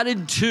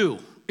 added to.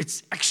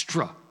 It's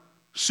extra,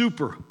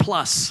 super,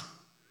 plus.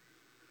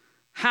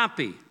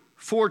 Happy,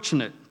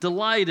 fortunate,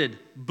 delighted,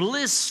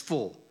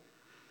 blissful.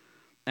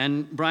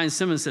 And Brian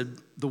Simmons said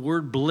the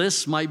word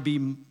bliss might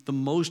be the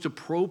most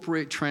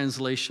appropriate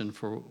translation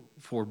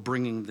for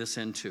bringing this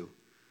into.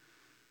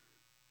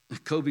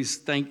 Kobe's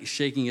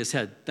shaking his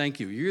head. Thank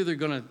you. You're either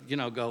going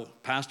to, go,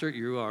 Pastor,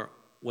 you are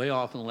way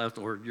off on the left,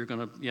 or you're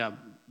going to,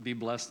 be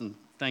blessed and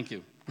thank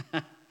you.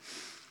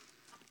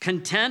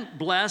 Content,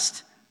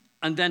 blessed,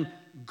 and then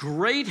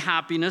great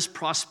happiness,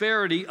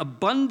 prosperity,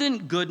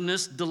 abundant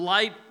goodness,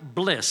 delight,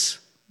 bliss.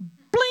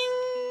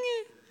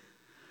 Bling!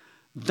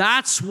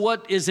 That's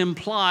what is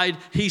implied.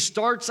 He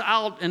starts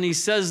out and he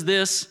says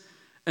this.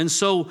 And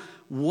so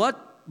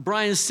what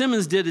Brian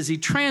Simmons did is he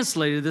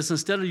translated this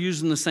instead of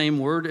using the same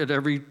word at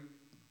every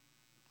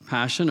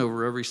passion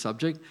over every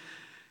subject.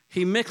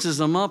 He mixes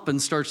them up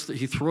and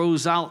he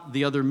throws out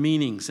the other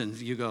meanings. And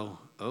you go,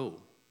 oh,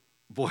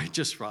 boy, it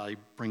just really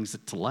brings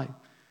it to life.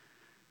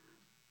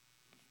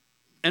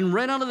 And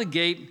right out of the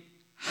gate,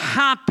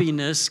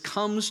 happiness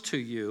comes to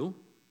you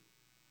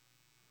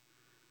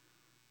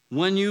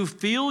when you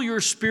feel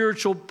your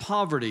spiritual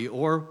poverty,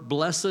 or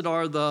blessed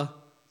are the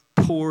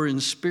poor in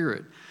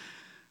spirit.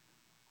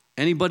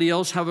 Anybody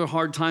else have a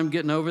hard time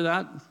getting over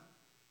that?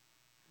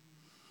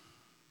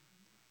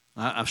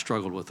 I've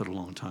struggled with it a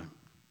long time.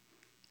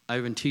 I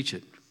even teach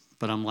it,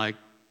 but I'm like,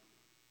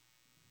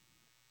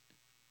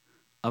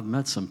 I've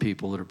met some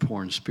people that are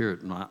poor in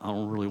spirit, and I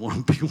don't really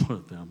want to be one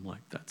of them.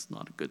 Like, that's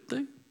not a good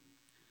thing.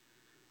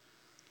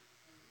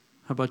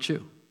 How about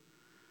you?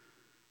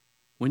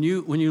 When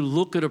you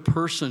look at a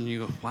person,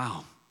 you go,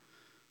 wow,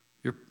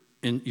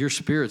 your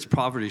spirit's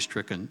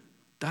poverty-stricken.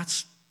 I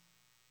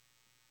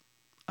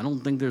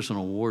don't think there's an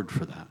award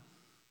for that.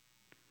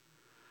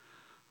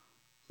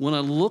 When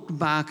I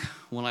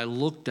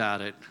looked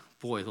at it,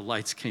 boy, the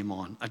lights came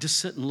on. I just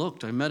sit and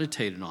looked. I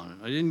meditated on it.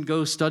 I didn't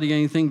go study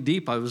anything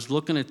deep. I was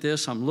looking at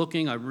this. I'm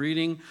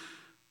reading.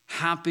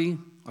 Happy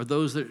are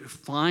those that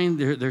find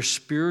they're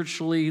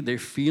spiritually, they're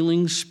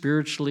feeling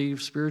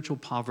spiritual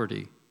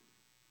poverty.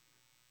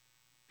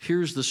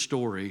 Here's the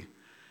story.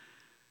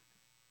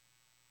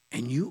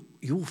 And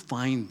you'll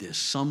find this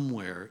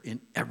somewhere in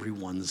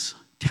everyone's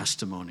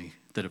testimony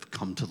that have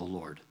come to the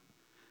Lord.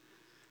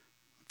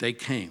 They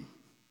came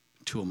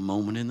to a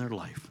moment in their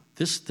life.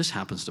 This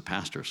happens to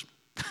pastors.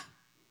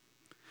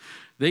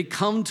 They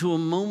come to a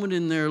moment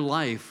in their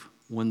life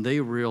when they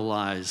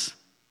realize,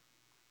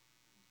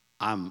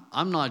 I'm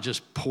not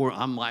just poor,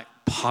 I'm like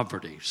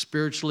poverty.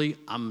 Spiritually,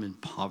 I'm in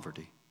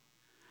poverty.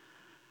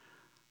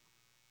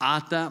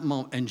 At that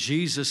moment, and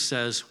Jesus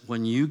says,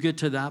 when you get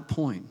to that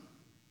point,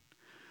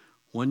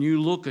 when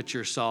you look at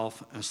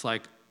yourself, it's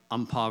like,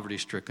 I'm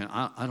poverty-stricken.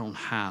 I don't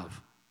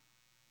have.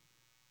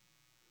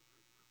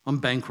 I'm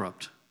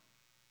bankrupt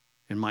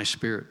in my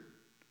spirit.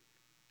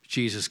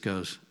 Jesus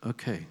goes,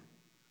 okay,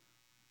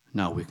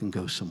 now we can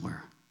go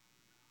somewhere.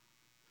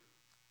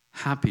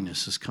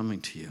 Happiness is coming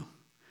to you.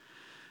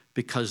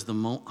 Because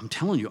I'm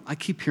telling you, I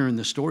keep hearing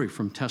this story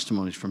from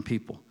testimonies from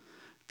people.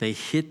 They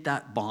hit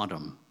that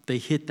bottom. They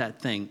hit that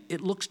thing.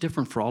 It looks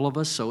different for all of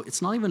us, so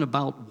it's not even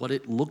about what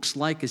it looks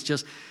like. It's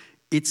just,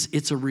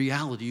 it's a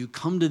reality. You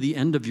come to the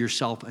end of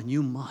yourself, and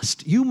you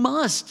must.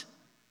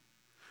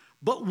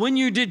 But when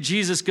you did,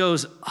 Jesus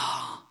goes,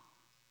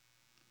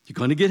 you're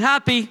going to get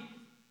happy.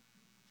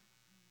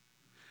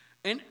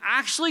 And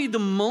actually, the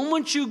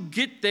moment you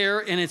get there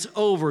and it's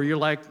over, you're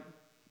like,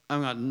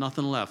 I've got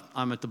nothing left.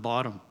 I'm at the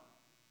bottom.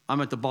 I'm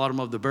at the bottom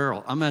of the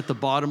barrel. I'm at the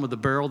bottom of the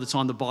barrel that's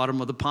on the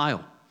bottom of the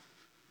pile.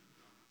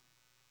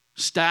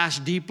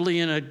 Stashed deeply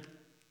in a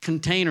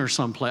container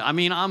someplace.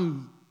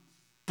 I'm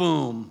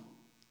boom.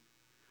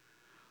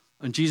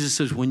 And Jesus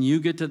says, when you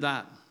get to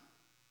that,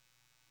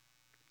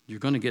 you're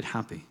going to get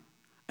happy.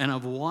 And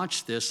I've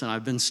watched this, and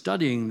I've been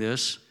studying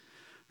this.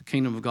 The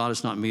kingdom of God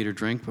is not meat or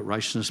drink, but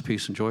righteousness,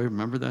 peace, and joy.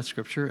 Remember that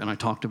scripture? And I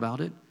talked about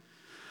it.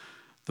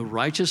 The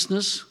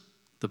righteousness,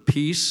 the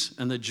peace,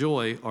 and the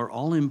joy are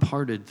all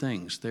imparted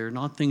things. They're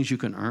not things you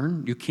can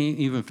earn. You can't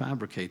even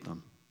fabricate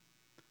them.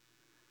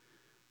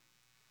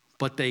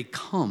 But they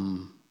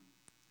come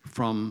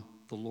from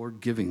the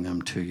Lord giving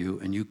them to you,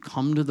 and you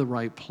come to the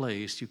right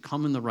place. You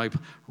come in the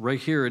right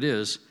here it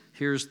is.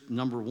 Here's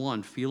number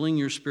one, feeling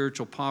your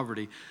spiritual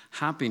poverty.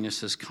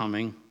 Happiness is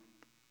coming.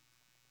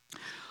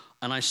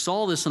 And I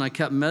saw this, and I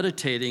kept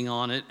meditating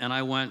on it, and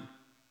I went,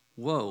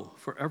 whoa,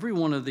 for every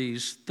one of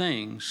these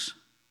things,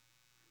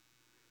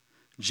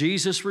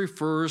 Jesus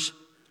refers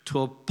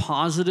to a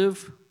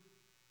positive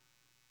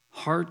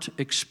heart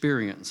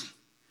experience.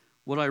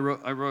 What I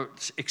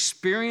wrote,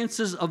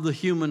 experiences of the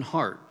human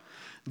heart.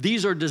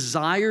 These are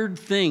desired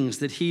things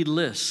that he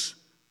lists.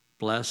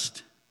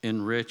 Blessed,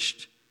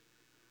 enriched,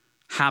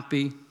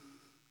 happy,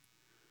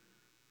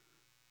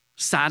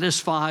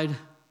 satisfied.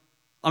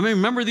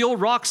 Remember the old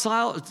rock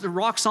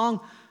song?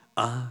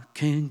 I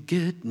can't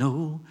get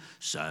no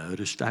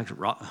satisfaction.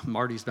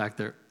 Marty's back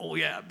there. Oh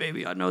yeah,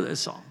 baby, I know this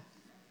song.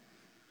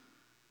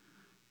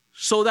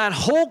 So that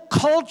whole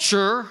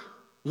culture,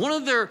 one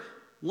of their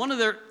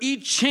I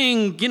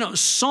Ching,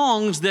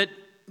 songs that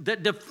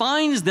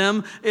defines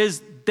them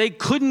is they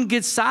couldn't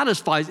get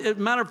satisfied. As a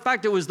matter of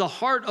fact, it was the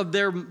heart of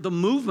the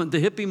movement,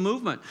 the hippie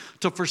movement,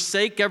 to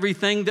forsake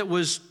everything that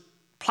was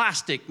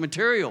plastic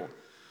material.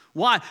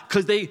 Why?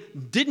 Because they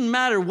didn't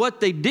matter what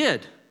they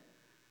did.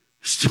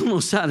 Still no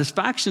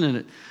satisfaction in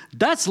it.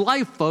 That's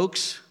life,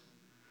 folks.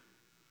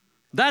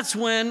 That's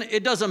when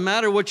it doesn't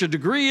matter what your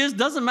degree is,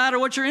 doesn't matter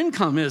what your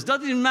income is,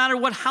 doesn't even matter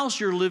what house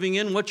you're living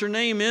in, what your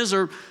name is,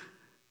 or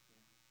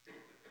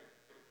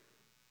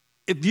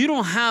if you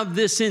don't have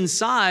this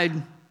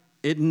inside,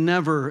 it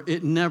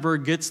never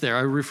gets there.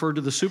 I refer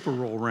to the Super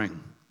Bowl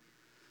ring.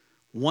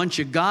 Once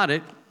you got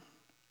it,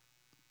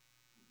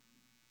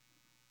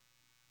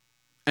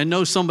 and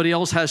know somebody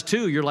else has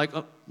too, you're like,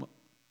 oh,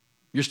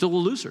 you're still a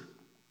loser.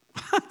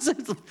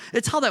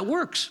 It's how that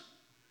works.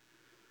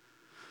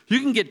 You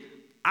can get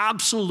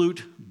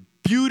absolute,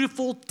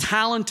 beautiful,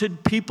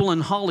 talented people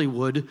in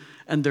Hollywood,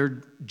 and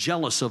they're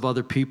jealous of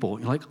other people.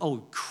 You're like,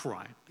 oh,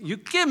 cry. You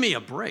give me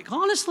a break,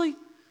 honestly.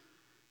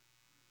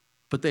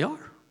 But they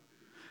are.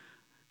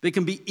 They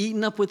can be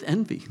eaten up with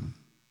envy.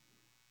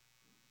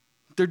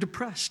 They're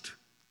depressed.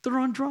 They're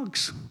on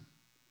drugs.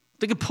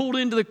 They get pulled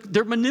into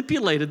they're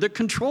manipulated. They're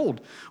controlled.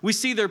 We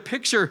see their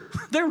picture.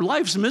 Their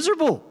life's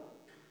miserable.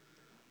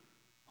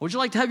 Would you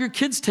like to have your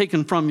kids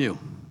taken from you?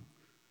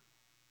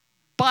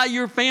 By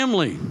your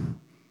family?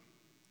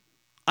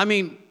 I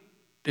mean,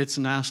 it's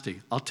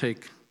nasty. I'll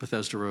take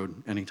Bethesda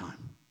Road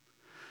anytime.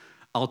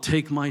 I'll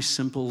take my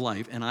simple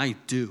life, and I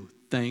do,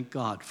 thank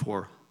God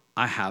for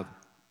I have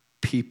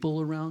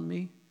people around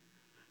me,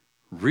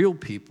 real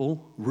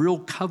people, real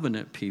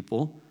covenant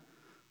people.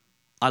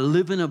 I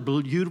live in a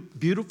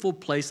beautiful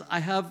place.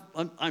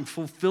 I'm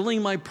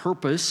fulfilling my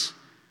purpose,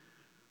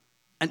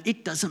 and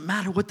it doesn't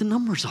matter what the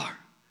numbers are.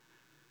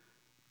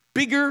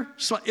 Bigger,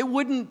 so it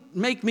wouldn't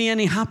make me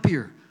any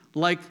happier.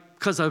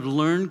 Because I've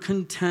learned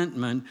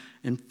contentment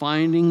in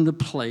finding the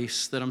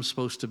place that I'm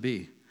supposed to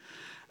be.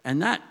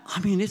 And that,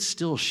 it's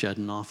still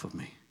shedding off of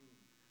me.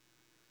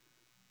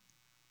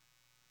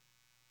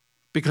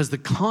 Because the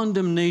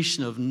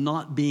condemnation of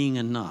not being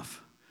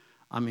enough,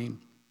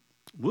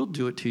 we'll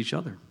do it to each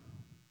other.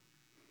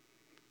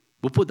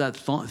 We'll put that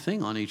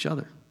thing on each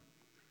other.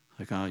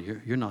 Like, oh,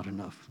 you're not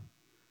enough.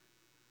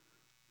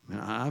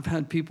 I've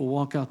had people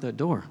walk out that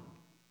door.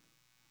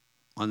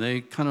 And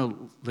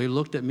they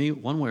looked at me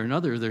one way or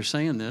another. They're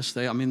saying this.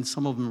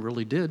 Some of them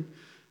really did.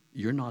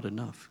 You're not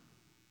enough.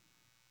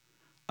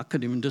 I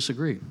couldn't even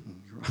disagree.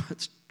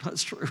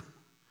 That's true.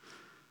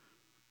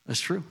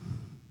 That's true.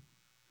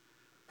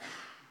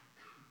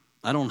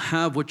 I don't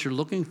have what you're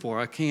looking for.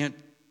 I can't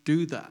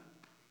do that.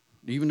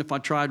 Even if I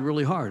tried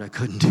really hard, I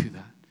couldn't do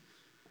that.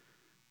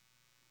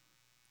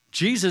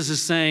 Jesus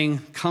is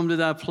saying, come to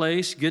that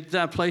place, get to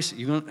that place,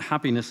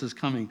 happiness is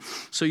coming.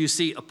 So you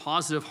see a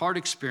positive heart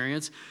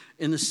experience.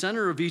 In the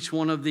center of each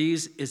one of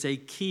these is a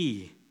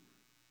key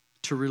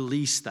to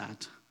release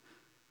that.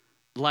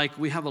 Like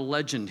we have a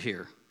legend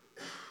here.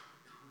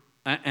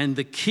 And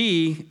the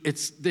key,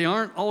 they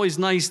aren't always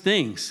nice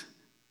things,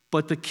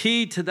 but the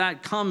key to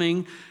that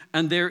coming,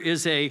 and there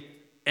is an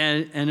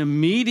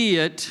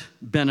immediate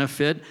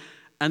benefit,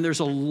 and there's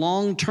a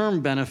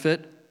long-term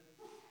benefit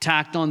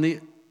tacked on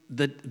the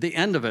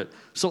end of it.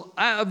 So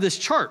I have this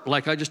chart,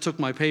 like I just took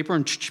my paper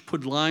and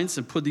put lines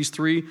and put these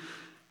 3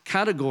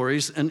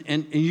 categories,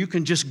 and you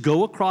can just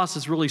go across.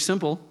 It's really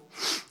simple.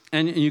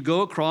 And you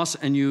go across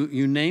and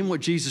you name what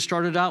Jesus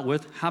started out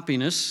with,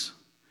 happiness.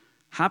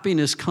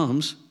 Happiness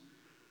comes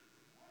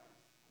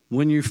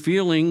when you're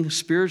feeling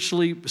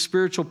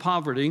spiritual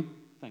poverty.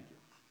 Thank you.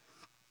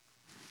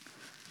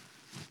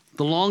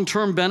 The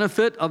long-term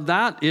benefit of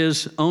that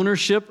is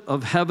ownership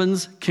of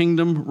heaven's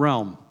kingdom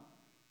realm.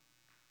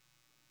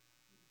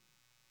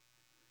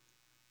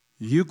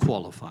 You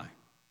qualify.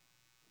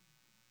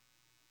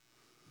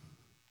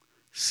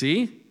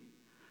 See?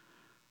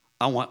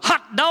 I want,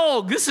 hot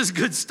dog, this is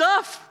good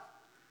stuff.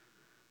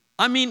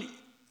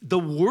 The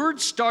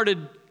word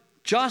started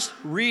just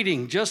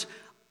reading,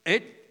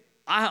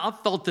 I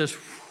felt this.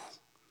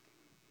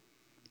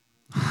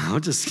 I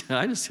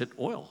just hit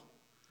oil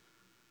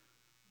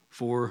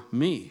for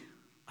me.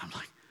 I'm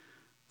like,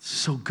 this is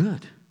so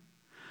good.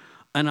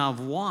 And I've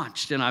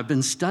watched and I've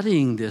been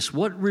studying this.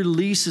 What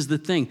releases the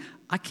thing?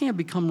 I can't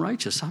become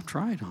righteous. I've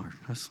tried hard.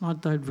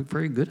 I'm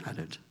very good at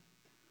it.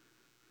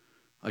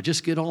 I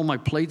just get all my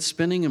plates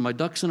spinning and my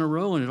ducks in a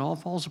row and it all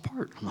falls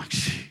apart. I'm like,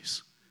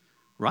 jeez.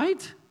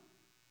 Right?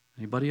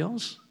 Anybody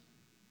else?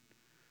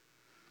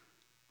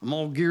 I'm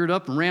all geared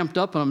up and ramped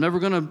up and I'm never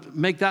going to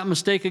make that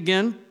mistake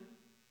again.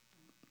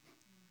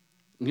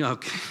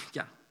 Okay,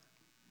 yeah.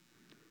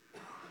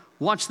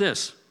 Watch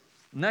this.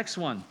 Next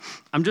one.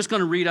 I'm just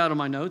going to read out of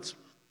my notes.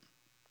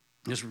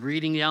 Just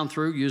reading down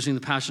through using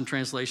the Passion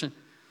Translation.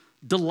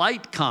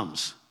 Delight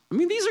comes.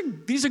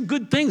 These are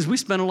good things. We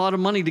spend a lot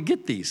of money to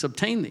get these,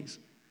 obtain these.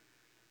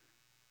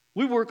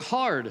 We work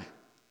hard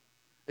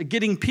at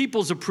getting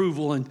people's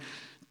approval and,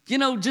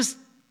 just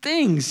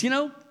things,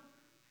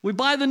 We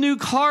buy the new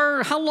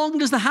car. How long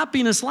does the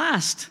happiness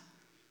last?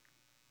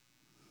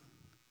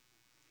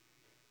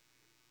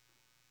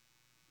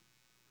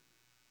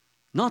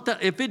 Not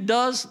that if it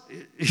does,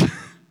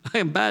 I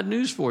have bad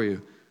news for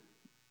you.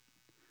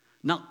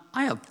 Now,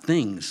 I have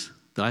things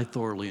that I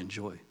thoroughly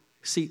enjoy.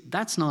 See,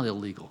 that's not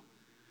illegal,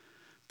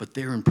 but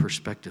they're in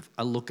perspective.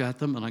 I look at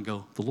them and I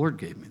go, the Lord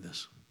gave me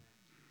this.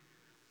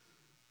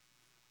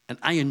 And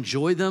I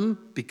enjoy them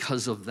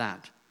because of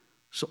that.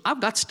 So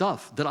I've got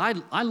stuff that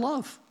I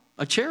love,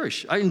 I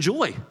cherish, I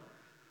enjoy.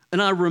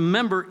 And I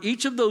remember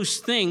each of those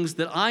things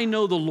that I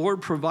know the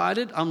Lord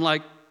provided. I'm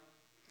like,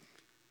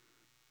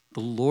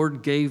 the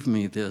Lord gave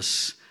me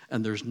this,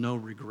 and there's no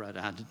regret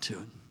added to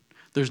it.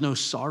 There's no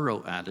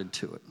sorrow added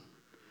to it.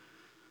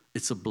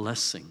 It's a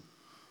blessing.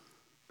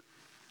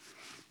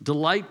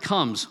 Delight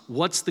comes.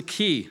 What's the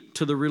key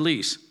to the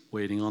release?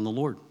 Waiting on the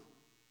Lord.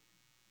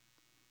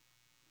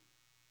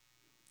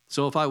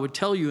 So if I would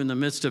tell you in the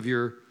midst of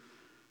your,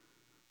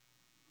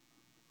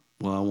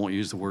 well, I won't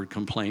use the word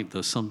complaint,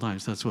 though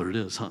sometimes that's what it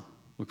is, huh?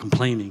 We're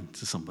complaining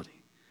to somebody.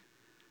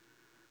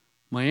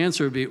 My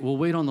answer would be, well,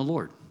 wait on the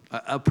Lord.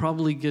 I'll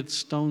probably get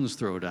stones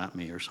thrown at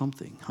me or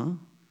something, huh?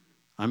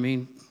 I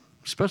mean,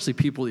 especially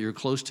people that you're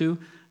close to,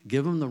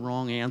 give them the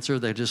wrong answer.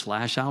 They just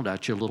lash out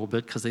at you a little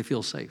bit because they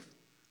feel safe.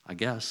 I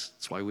guess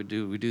that's why we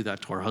do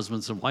that to our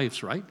husbands and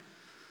wives, right?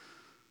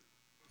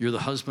 You're the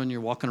husband,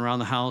 you're walking around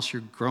the house,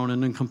 you're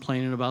groaning and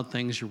complaining about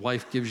things. Your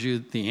wife gives you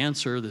the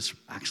answer that's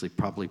actually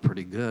probably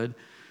pretty good.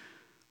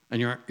 And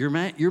you're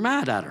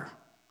mad at her.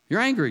 You're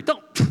angry.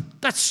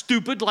 That's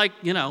stupid. Like,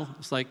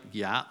 it's like,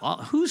 yeah, well,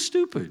 who's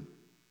stupid?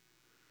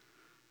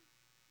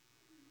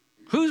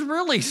 Who's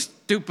really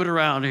stupid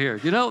around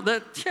here?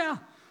 Yeah,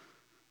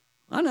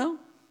 I know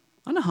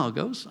how it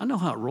goes. I know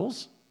how it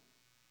rolls.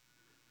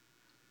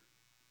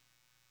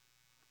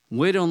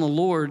 Wait on the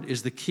Lord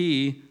is the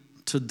key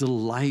to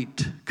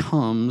delight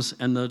comes,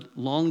 and the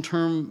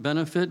long-term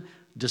benefit,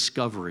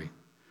 discovery.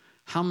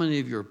 How many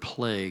of you are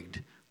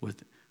plagued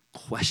with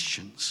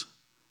questions?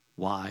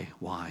 Why?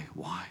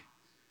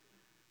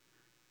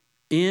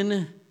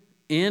 In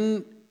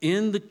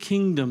the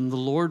kingdom, the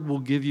Lord will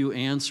give you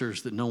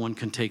answers that no one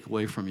can take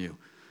away from you.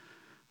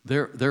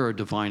 There are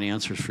divine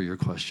answers for your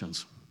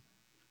questions.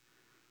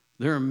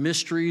 There are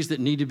mysteries that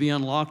need to be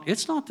unlocked.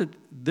 It's not that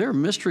they're a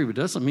mystery, but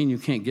it doesn't mean you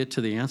can't get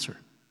to the answer.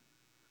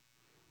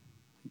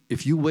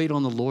 If you wait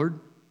on the Lord,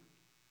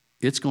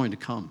 it's going to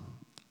come.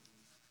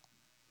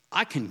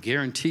 I can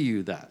guarantee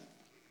you that.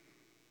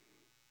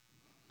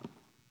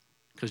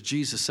 Because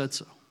Jesus said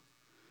so.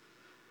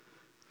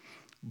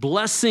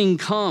 Blessing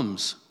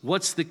comes.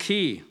 What's the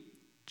key?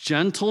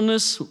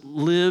 Gentleness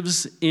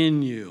lives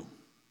in you.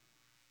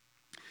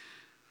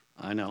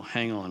 I know.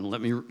 Hang on.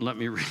 Let me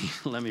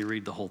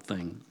read the whole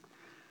thing.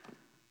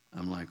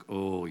 I'm like,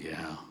 oh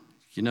yeah.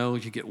 You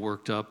get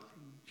worked up.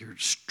 You're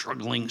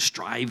struggling,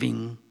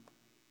 striving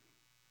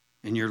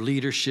in your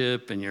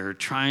leadership, and you're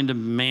trying to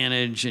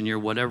manage, and you're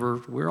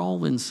whatever. We're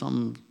all in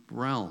some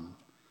realm.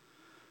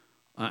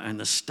 And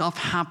the stuff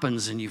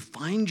happens, and you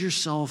find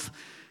yourself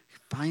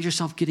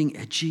getting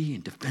edgy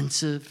and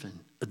defensive, and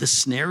the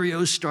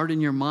scenarios start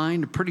in your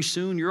mind, and pretty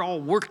soon you're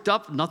all worked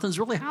up. Nothing's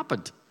really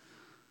happened.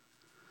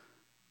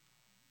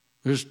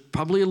 There's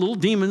probably a little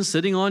demon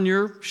sitting on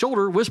your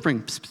shoulder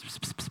whispering, pss, pss,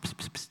 pss, pss,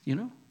 pss, pss,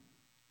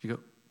 You go,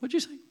 what'd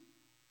you say?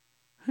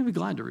 I'd be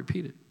glad to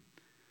repeat it.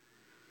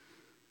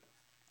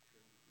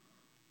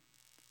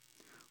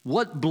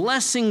 What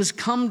blessings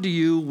come to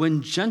you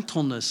when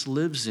gentleness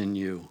lives in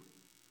you?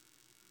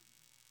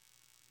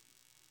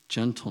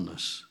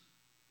 Gentleness.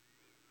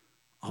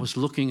 I was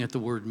looking at the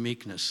word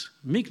meekness.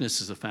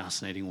 Meekness is a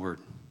fascinating word.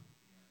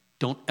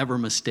 Don't ever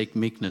mistake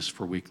meekness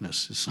for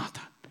weakness. It's not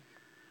that.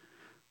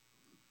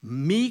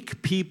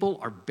 Meek people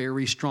are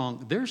very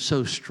strong. They're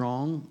so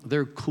strong,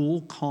 they're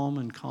cool, calm,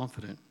 and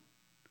confident.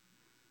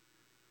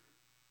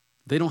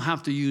 They don't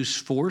have to use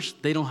force.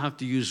 They don't have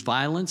to use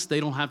violence. They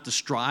don't have to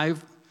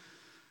strive.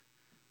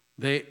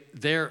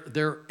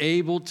 They're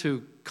able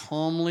to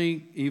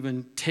calmly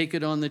even take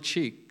it on the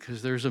cheek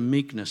because there's a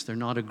meekness. They're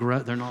not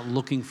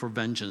looking for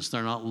vengeance.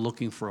 They're not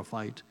looking for a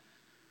fight.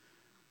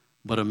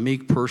 But a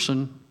meek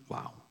person,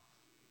 wow,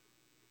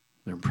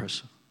 they're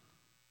impressive.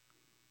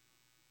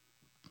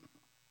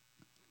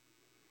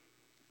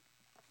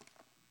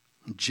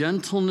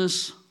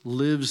 Gentleness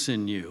lives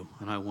in you.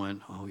 And I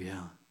went, oh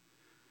yeah,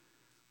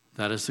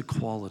 that is the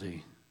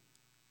quality.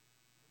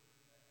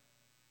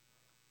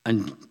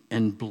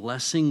 And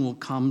blessing will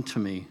come to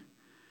me.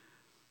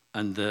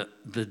 And the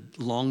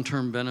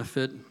long-term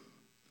benefit,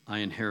 I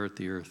inherit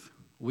the earth.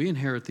 We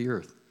inherit the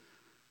earth.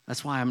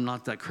 That's why I'm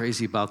not that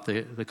crazy about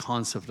the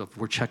concept of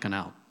we're checking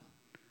out.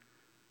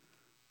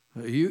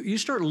 You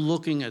start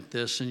looking at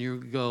this and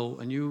you go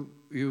and you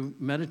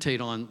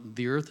meditate on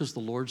the earth is the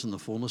Lord's and the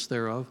fullness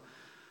thereof.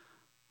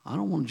 I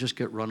don't want to just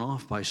get run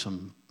off by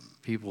some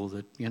people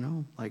that,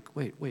 like,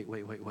 wait.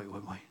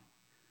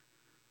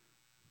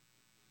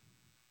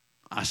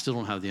 I still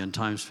don't have the end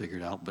times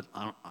figured out, but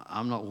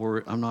I'm not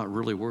worried. I'm not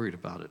really worried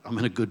about it. I'm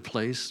in a good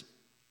place.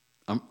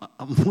 I'm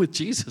with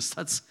Jesus.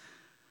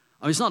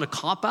 It's not a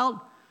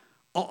cop-out.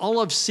 All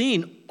I've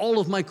seen, all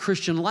of my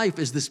Christian life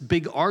is this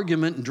big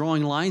argument and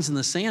drawing lines in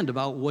the sand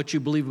about what you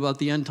believe about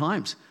the end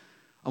times.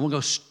 I'm going to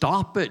go,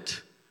 stop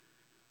it.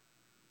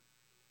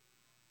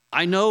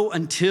 I know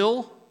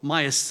until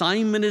my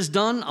assignment is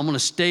done, I'm going to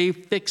stay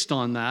fixed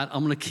on that.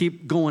 I'm going to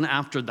keep going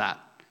after that.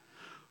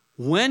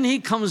 When he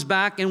comes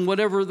back and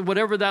whatever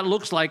that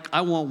looks like,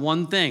 I want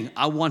one thing.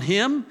 I want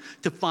him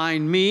to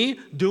find me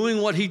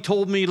doing what he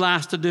told me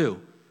last to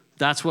do.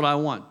 That's what I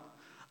want.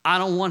 I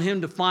don't want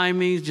him to find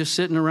me just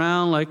sitting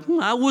around like,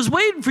 I was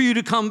waiting for you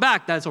to come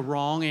back. That's a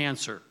wrong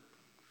answer.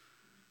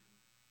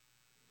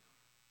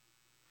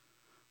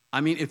 I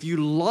mean, if you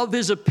love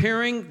his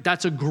appearing,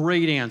 that's a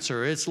great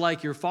answer. It's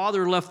like your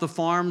father left the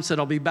farm, said,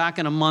 I'll be back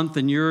in a month,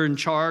 and you're in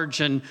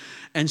charge. And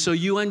so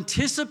you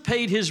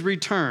anticipate his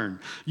return.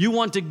 You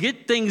want to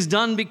get things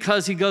done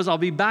because he goes, I'll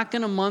be back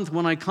in a month.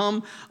 When I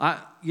come, we're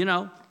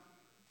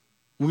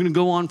going to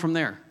go on from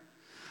there.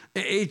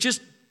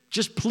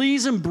 Just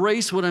please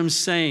embrace what I'm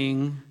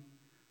saying,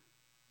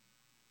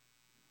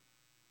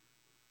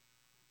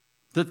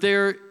 that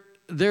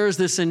there's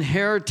this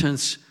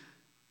inheritance.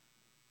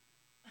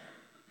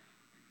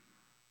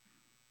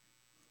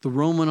 The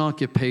Roman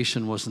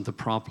occupation wasn't the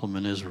problem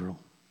in Israel.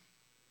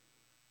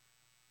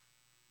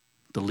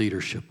 The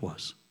leadership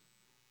was.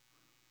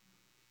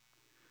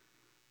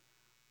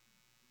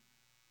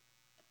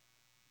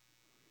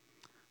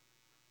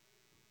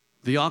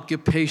 The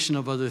occupation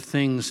of other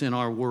things in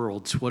our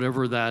worlds,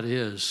 whatever that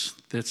is,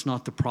 that's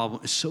not the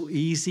problem. It's so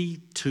easy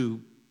to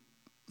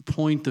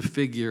point the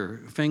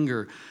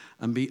finger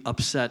and be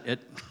upset at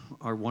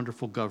our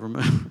wonderful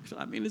government.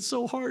 I mean, it's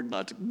so hard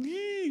not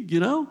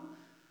to,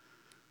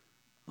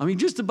 I mean,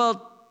 just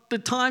about the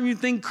time you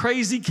think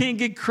crazy can't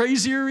get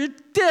crazier,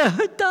 it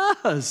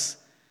does.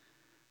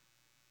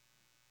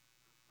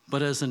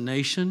 But as a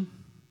nation,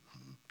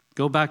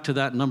 go back to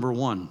that number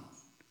one.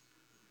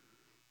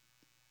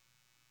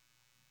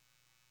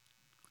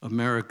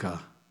 America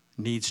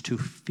needs to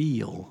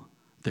feel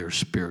their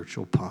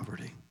spiritual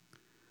poverty.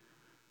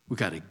 We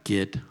got to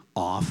get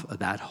off of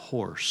that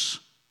horse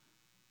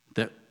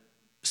that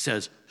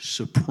says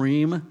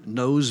supreme,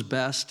 knows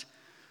best.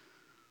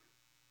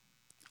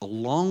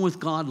 Along with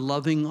God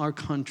loving our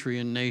country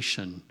and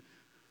nation,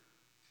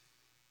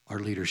 our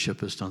leadership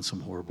has done some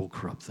horrible,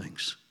 corrupt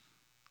things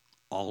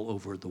all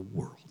over the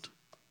world.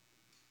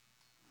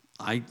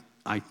 I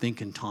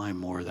think in time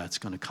more of that's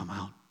going to come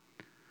out.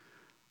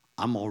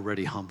 I'm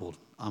already humbled.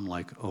 I'm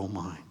like, oh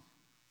my.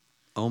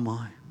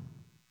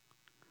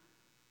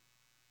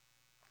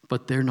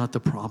 But they're not the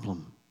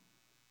problem.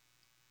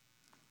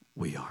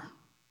 We are.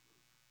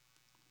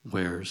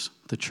 Where's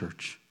the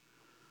church?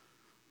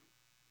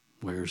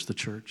 Where's the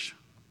church?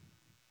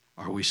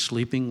 Are we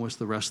sleeping with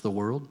the rest of the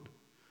world?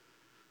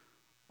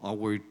 Are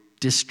we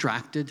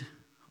distracted?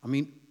 I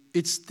mean,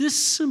 it's this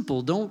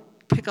simple. Don't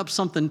pick up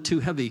something too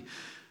heavy.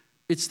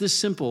 It's this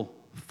simple.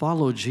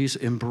 Follow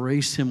Jesus.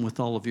 Embrace him with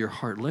all of your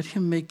heart. Let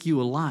him make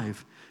you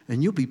alive,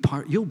 and you'll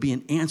be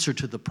an answer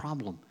to the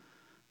problem.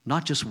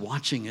 Not just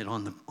watching it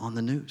on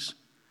the news.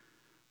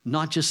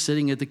 Not just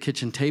sitting at the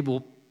kitchen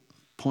table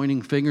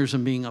pointing fingers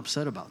and being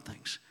upset about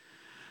things.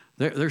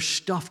 There's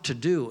stuff to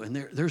do, and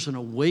there's an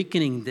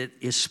awakening that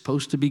is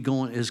supposed to be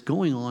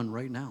going on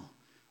right now.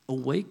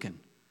 Awaken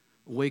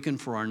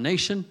for our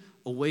nation.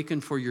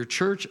 Awaken for your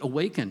church.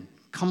 Awaken.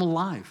 Come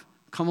alive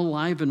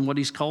in what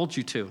he's called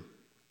you to.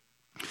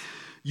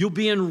 You'll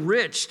be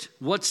enriched.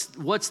 What's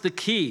the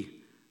key?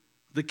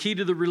 The key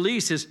to the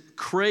release is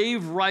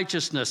crave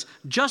righteousness.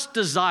 Just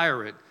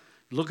desire it.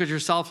 Look at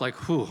yourself like,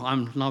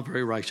 I'm not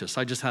very righteous.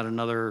 I just had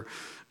another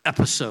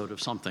episode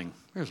of something.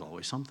 There's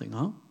always something,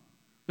 huh?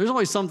 There's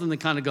always something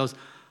that kind of goes,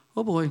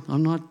 oh boy,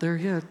 I'm not there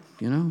yet,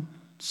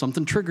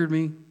 Something triggered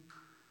me.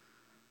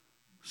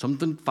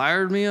 Something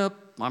fired me up.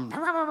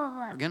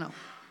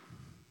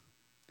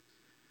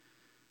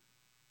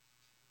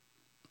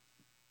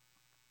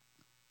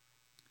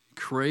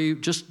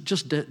 Crave, just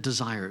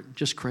desire it.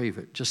 Just crave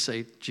it. Just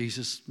say,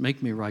 Jesus,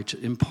 make me righteous.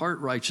 Impart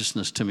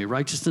righteousness to me.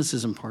 Righteousness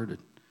is imparted.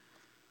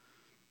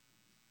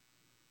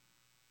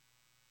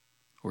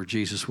 Or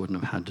Jesus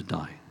wouldn't have had to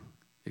die.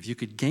 If you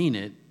could gain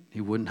it, he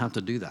wouldn't have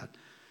to do that.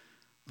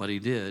 But he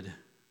did.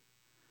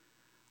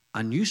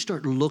 And you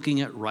start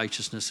looking at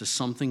righteousness as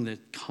something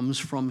that comes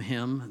from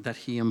him, that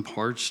he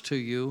imparts to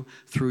you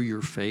through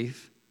your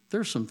faith.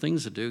 There's some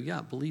things to do. Yeah,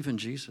 believe in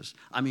Jesus.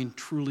 I mean,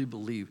 truly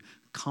believe.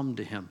 Come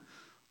to him.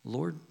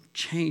 Lord,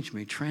 change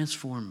me,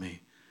 transform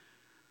me.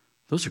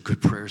 Those are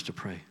good prayers to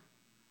pray.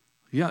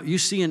 Yeah, you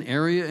see an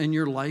area in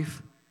your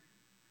life,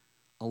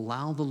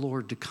 allow the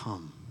Lord to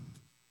come.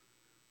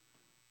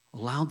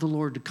 Allow the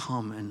Lord to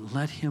come and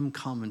let him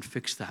come and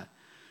fix that.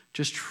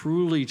 Just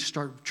truly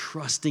start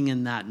trusting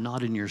in that,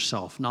 not in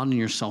yourself, not in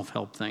your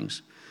self-help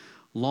things.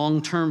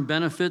 Long-term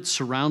benefits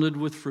surrounded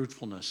with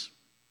fruitfulness.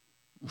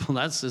 Well,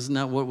 isn't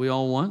that what we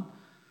all want?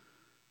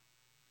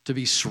 To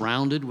be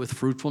surrounded with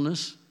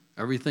fruitfulness.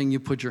 Everything you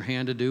put your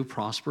hand to do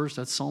prospers.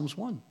 That's Psalms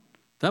 1.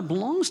 That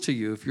belongs to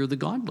you if you're the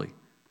godly.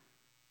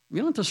 You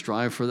don't have to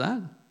strive for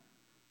that.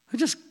 It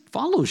just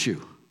follows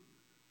you.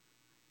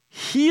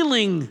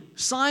 Healing,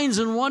 signs,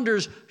 and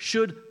wonders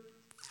should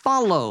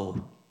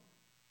follow.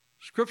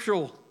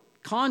 Scriptural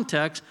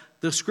context,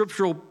 the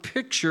scriptural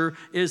picture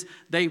is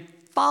they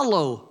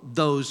follow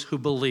those who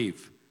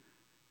believe.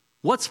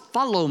 What's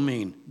follow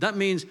mean? That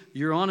means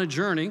you're on a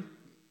journey.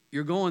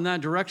 You're going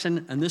that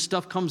direction, and this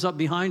stuff comes up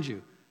behind you.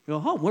 You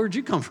go, oh, where'd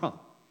you come from?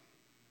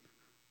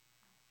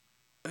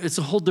 It's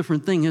a whole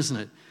different thing, isn't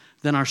it,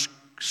 than our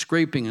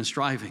scraping and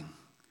striving.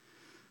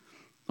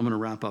 I'm going to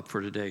wrap up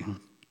for today.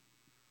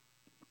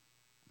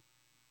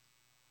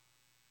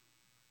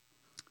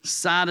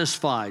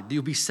 Satisfied.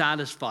 You'll be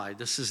satisfied.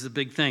 This is the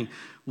big thing.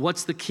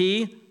 What's the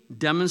key?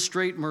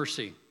 Demonstrate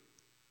mercy.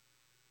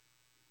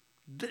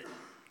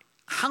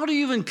 How do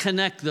you even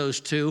connect those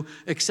two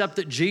except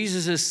that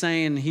Jesus is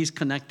saying he's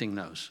connecting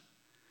those?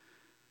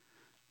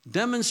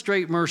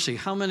 Demonstrate mercy.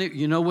 How many,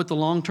 you know what the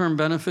long-term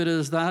benefit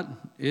is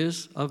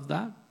of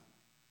that?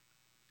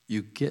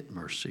 You get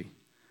mercy.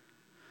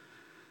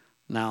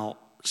 Now,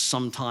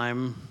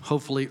 sometime,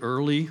 hopefully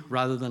early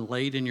rather than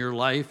late in your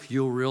life,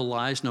 you'll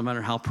realize, no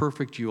matter how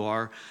perfect you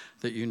are,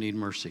 that you need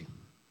mercy.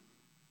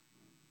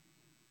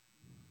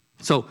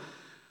 So,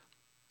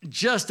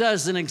 just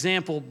as an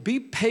example, be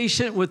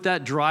patient with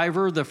that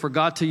driver that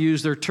forgot to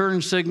use their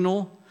turn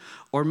signal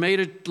or made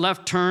a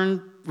left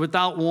turn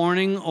without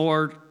warning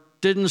or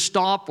didn't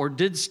stop or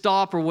did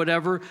stop or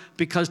whatever,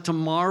 because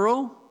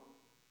tomorrow,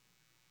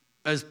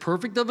 as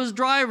perfect of a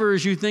driver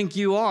as you think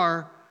you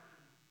are,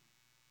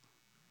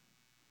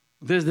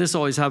 this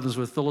always happens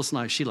with Phyllis and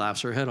I. She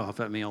laughs her head off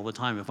at me all the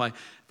time. If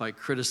I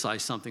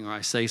criticize something or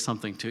I say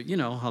something to, you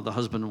know how the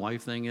husband and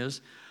wife thing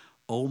is.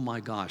 Oh my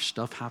gosh,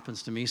 stuff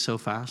happens to me so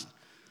fast.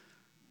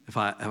 If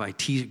I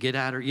tease, get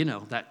at her, you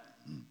know, that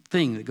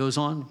thing that goes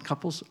on,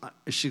 couples,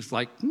 she's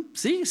like,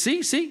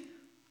 see.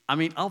 I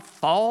mean, I'll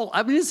fall.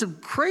 I mean, it's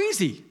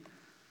crazy.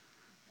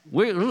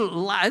 This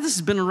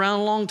has been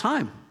around a long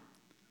time.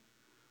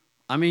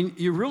 I mean,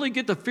 you really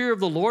get the fear of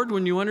the Lord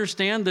when you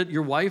understand that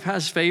your wife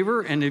has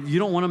favor, and if you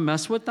don't want to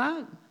mess with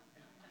that.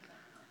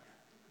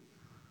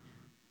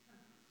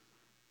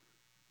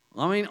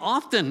 I mean,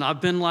 often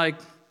I've been like,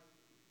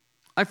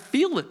 I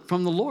feel it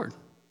from the Lord.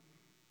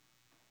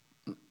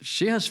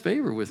 She has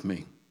favor with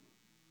me.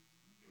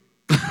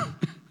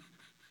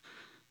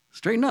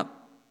 Straighten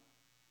up.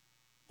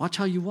 Watch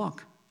how you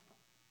walk.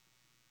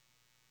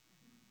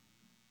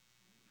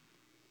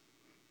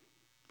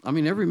 I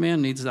mean, every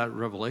man needs that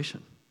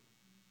revelation.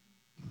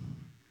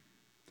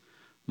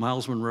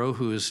 Miles Monroe,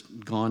 who is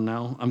gone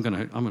now, I'm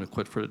gonna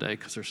quit for today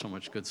because there's so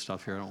much good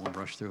stuff here. I don't want to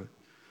rush through it.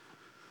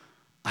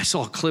 I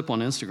saw a clip on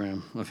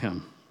Instagram of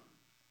him.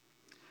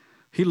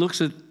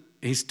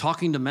 He's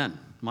talking to men.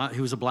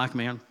 He was a black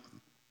man,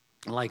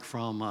 like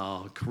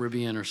from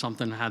Caribbean or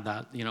something, had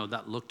that, you know,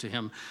 that look to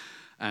him,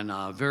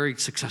 and very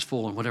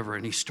successful and whatever.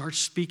 And he starts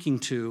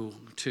speaking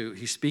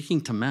he's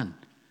speaking to men.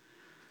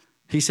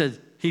 He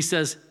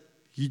says,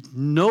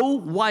 no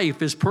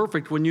wife is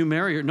perfect when you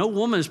marry her. No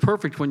woman is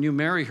perfect when you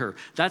marry her.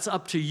 That's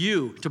up to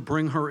you to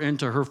bring her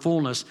into her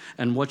fullness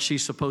and what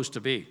she's supposed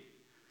to be.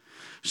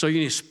 So you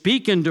need to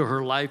speak into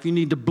her life. You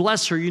need to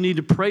bless her. You need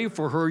to pray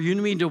for her. You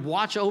need to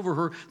watch over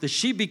her, that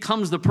she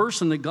becomes the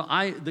person that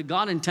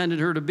God intended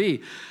her to be.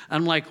 And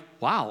I'm like,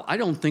 wow, I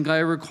don't think I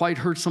ever quite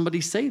heard somebody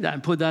say that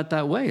and put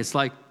that way. It's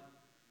like,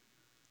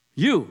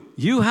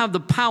 you have the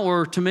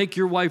power to make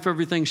your wife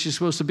everything she's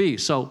supposed to be.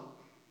 So,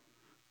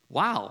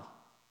 wow.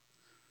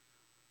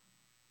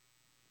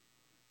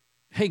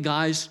 Hey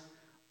guys,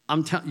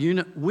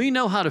 we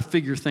know how to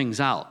figure things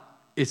out.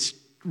 It's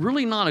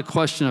really not a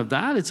question of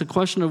that. It's a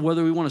question of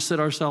whether we want to sit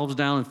ourselves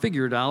down and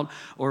figure it out,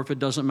 or if it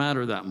doesn't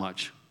matter that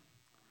much.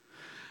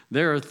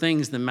 There are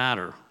things that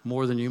matter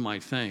more than you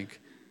might think.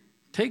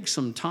 Take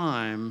some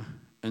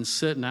time and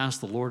sit and ask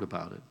the Lord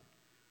about it.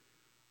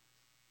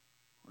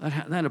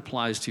 That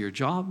applies to your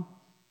job,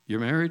 your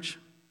marriage,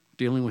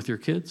 dealing with your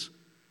kids,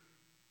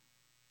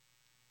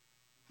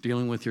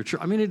 dealing with your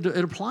church. I mean,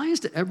 it applies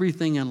to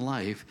everything in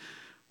life.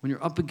 When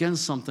you're up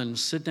against something,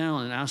 sit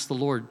down and ask the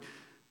Lord,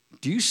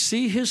 do you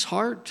see his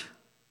heart?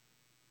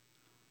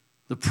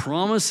 The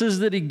promises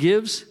that he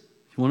gives?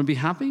 You want to be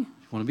happy? You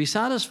want to be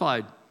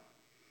satisfied? Do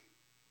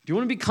you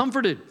want to be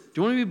comforted? Do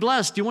you want to be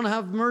blessed? Do you want to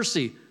have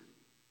mercy?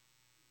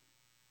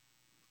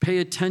 Pay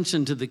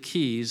attention to the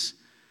keys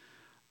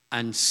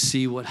and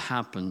see what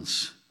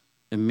happens.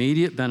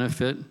 Immediate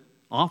benefit.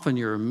 Often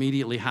you're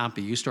immediately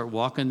happy. You start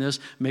walking this,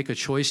 make a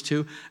choice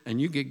to,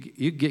 and you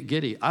get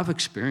giddy. I've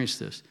experienced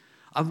this.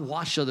 I've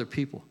watched other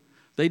people.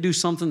 They do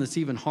something that's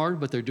even hard,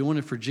 but they're doing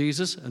it for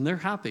Jesus, and they're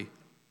happy.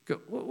 Go,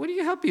 what are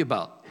you happy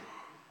about?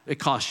 It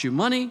cost you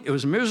money. It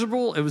was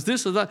miserable. It was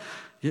this or that.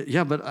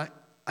 Yeah, but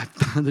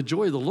the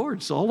joy of the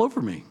Lord's all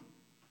over me.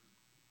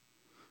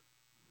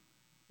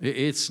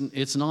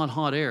 It's not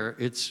hot air.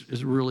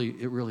 It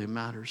really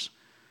matters.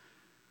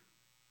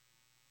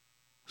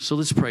 So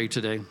let's pray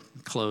today.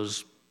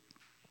 Close.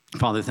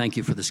 Father, thank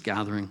you for this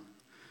gathering.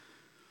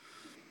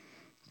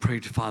 Pray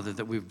to Father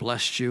that we've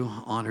blessed you,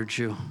 honored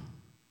you.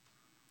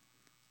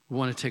 We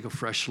want to take a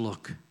fresh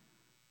look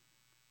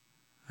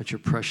at your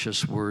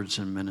precious words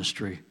and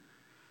ministry.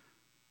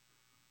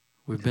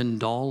 We've been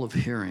dull of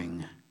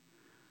hearing,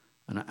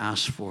 and I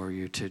ask for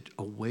you to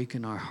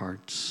awaken our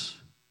hearts.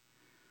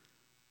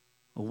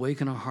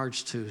 Awaken our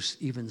hearts to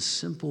even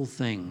simple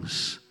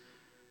things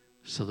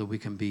so that we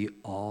can be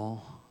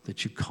all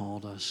that you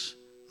called us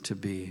to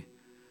be.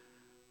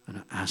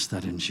 And I ask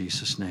that in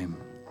Jesus' name.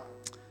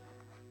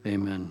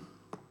 Amen.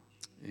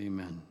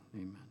 Amen.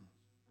 Amen.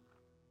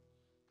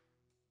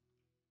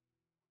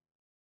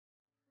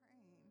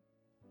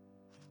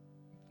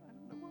 I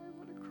don't know why I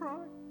want to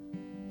cry.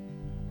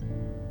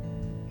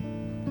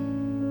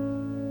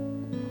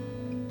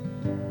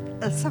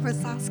 As I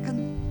was asking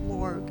the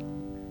Lord,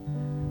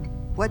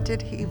 what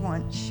did he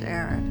want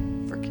shared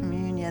for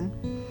communion?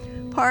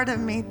 Part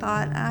of me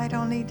thought, I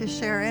don't need to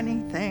share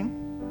anything.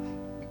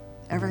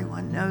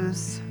 Everyone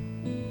knows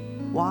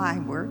why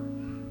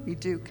we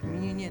do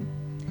communion.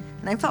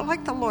 And I felt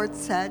like the Lord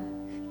said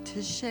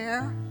to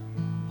share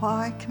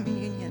why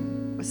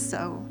communion was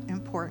so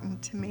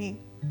important to me.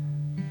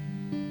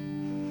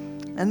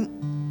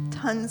 And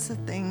tons of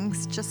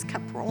things just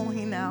kept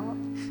rolling out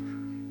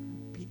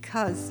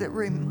because it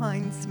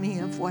reminds me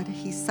of what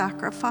he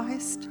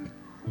sacrificed,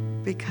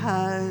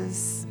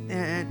 because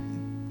it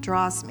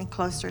draws me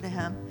closer to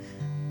him.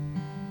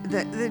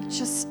 There's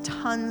just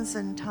tons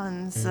and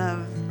tons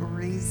of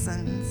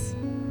reasons.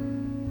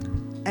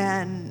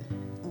 And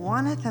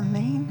one of the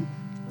main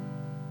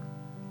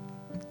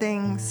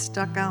things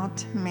stuck out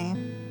to me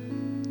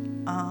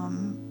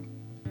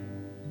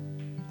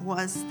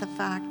was the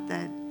fact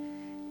that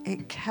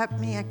it kept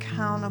me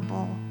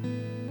accountable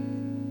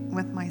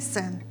with my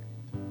sin.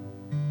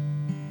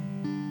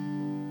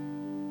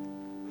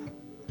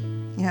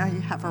 You know,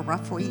 you have a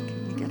rough week,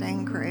 you get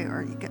angry,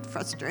 or you get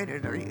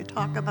frustrated, or you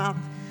talk about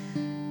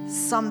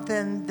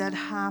something that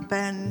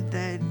happened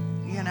that,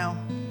 you know,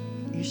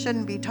 you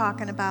shouldn't be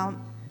talking about.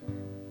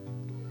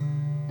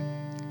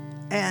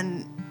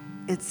 And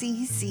it's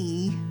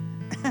easy,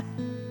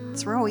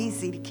 it's real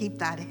easy to keep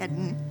that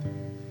hidden,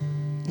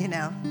 you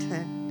know,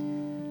 to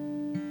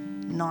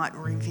not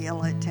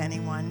reveal it to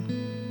anyone.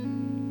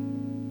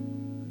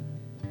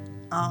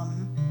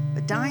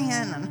 But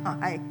Diane and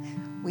I,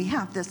 we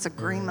have this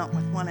agreement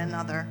with one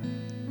another.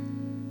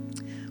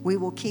 We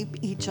will keep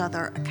each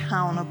other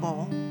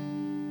accountable.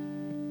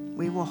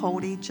 We will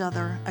hold each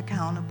other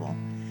accountable.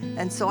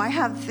 And so I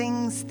have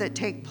things that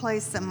take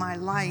place in my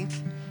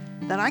life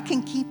that I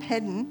can keep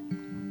hidden,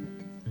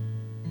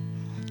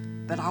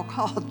 but I'll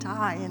call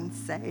Di and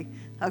say,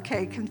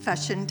 okay,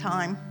 confession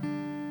time.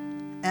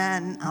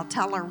 And I'll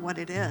tell her what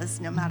it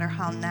is, no matter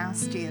how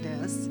nasty it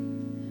is.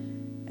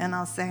 And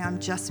I'll say, I'm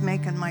just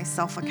making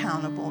myself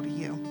accountable to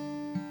you.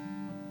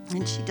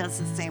 And she does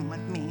the same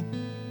with me.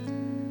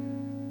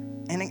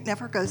 And it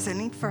never goes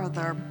any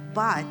further,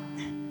 but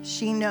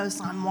she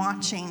knows I'm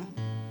watching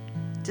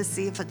to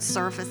see if it's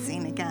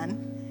surfacing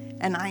again.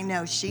 And I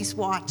know she's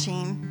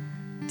watching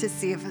to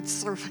see if it's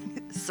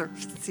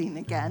surfacing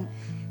again.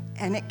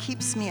 And it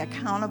keeps me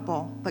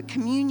accountable. But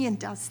communion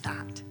does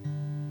that.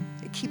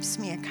 It keeps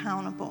me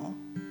accountable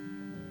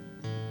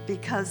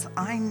because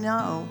I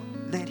know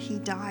that he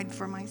died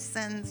for my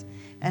sins,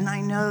 and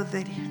I know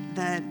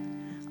that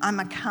I'm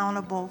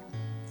accountable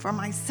for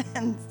my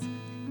sins.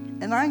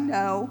 And I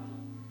know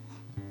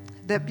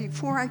that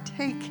before I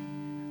take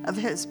of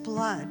his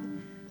blood,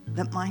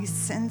 that my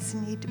sins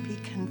need to be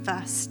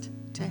confessed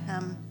to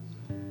him.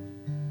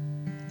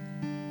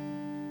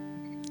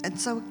 And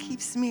so it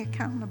keeps me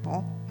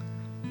accountable.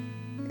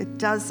 It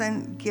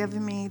doesn't give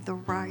me the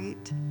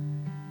right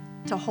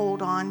to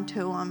hold on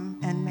to them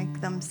and make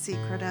them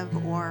secretive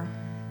or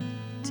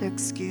to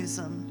excuse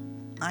them.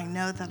 I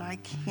know that I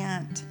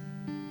can't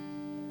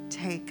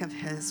take of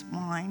his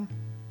wine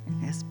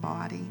and his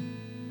body,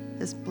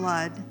 his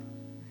blood,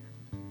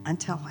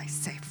 until I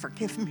say,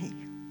 forgive me.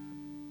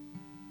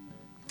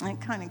 And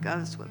it kind of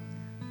goes with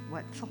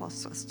what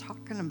Phyllis was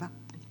talking about.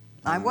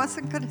 I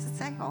wasn't going to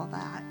say all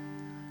that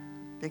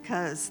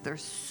because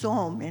there's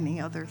so many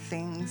other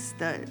things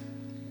that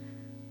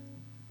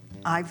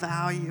I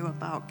value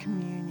about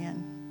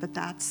communion, but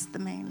that's the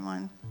main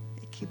one.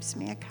 It keeps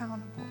me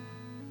accountable.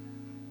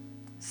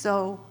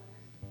 So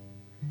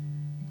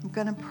I'm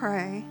going to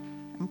pray.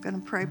 I'm going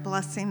to pray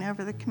blessing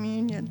over the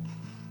communion.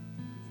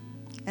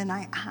 And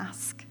I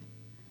ask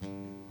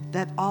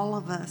that all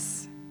of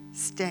us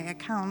stay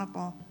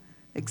accountable,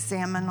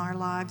 examine our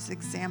lives,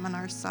 examine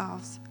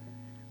ourselves.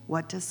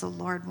 What does the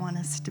Lord want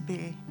us to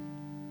be?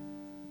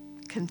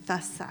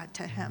 Confess that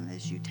to him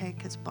as you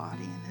take his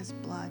body and his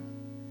blood.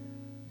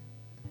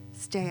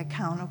 Stay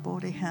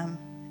accountable to him,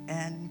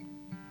 and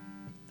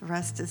the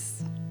rest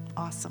is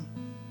awesome.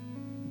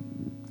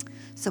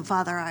 So,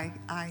 Father,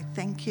 I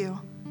thank you.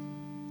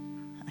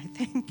 I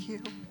thank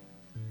you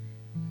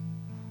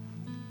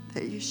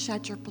that you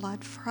shed your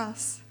blood for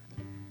us,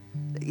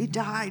 that you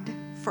died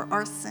for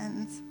our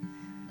sins,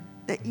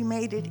 that you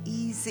made it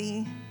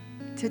easy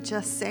to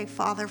just say,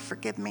 Father,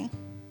 forgive me,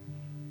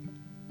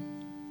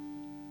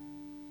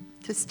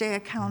 to stay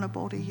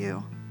accountable to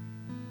you.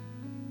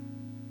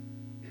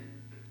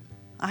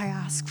 I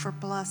ask for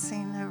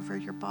blessing over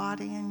your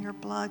body and your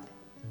blood,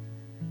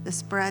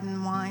 this bread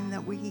and wine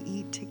that we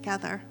eat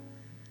together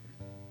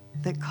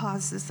that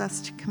causes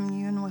us to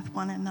commune with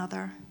one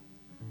another.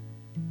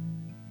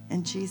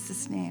 In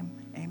Jesus' name,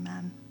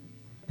 amen.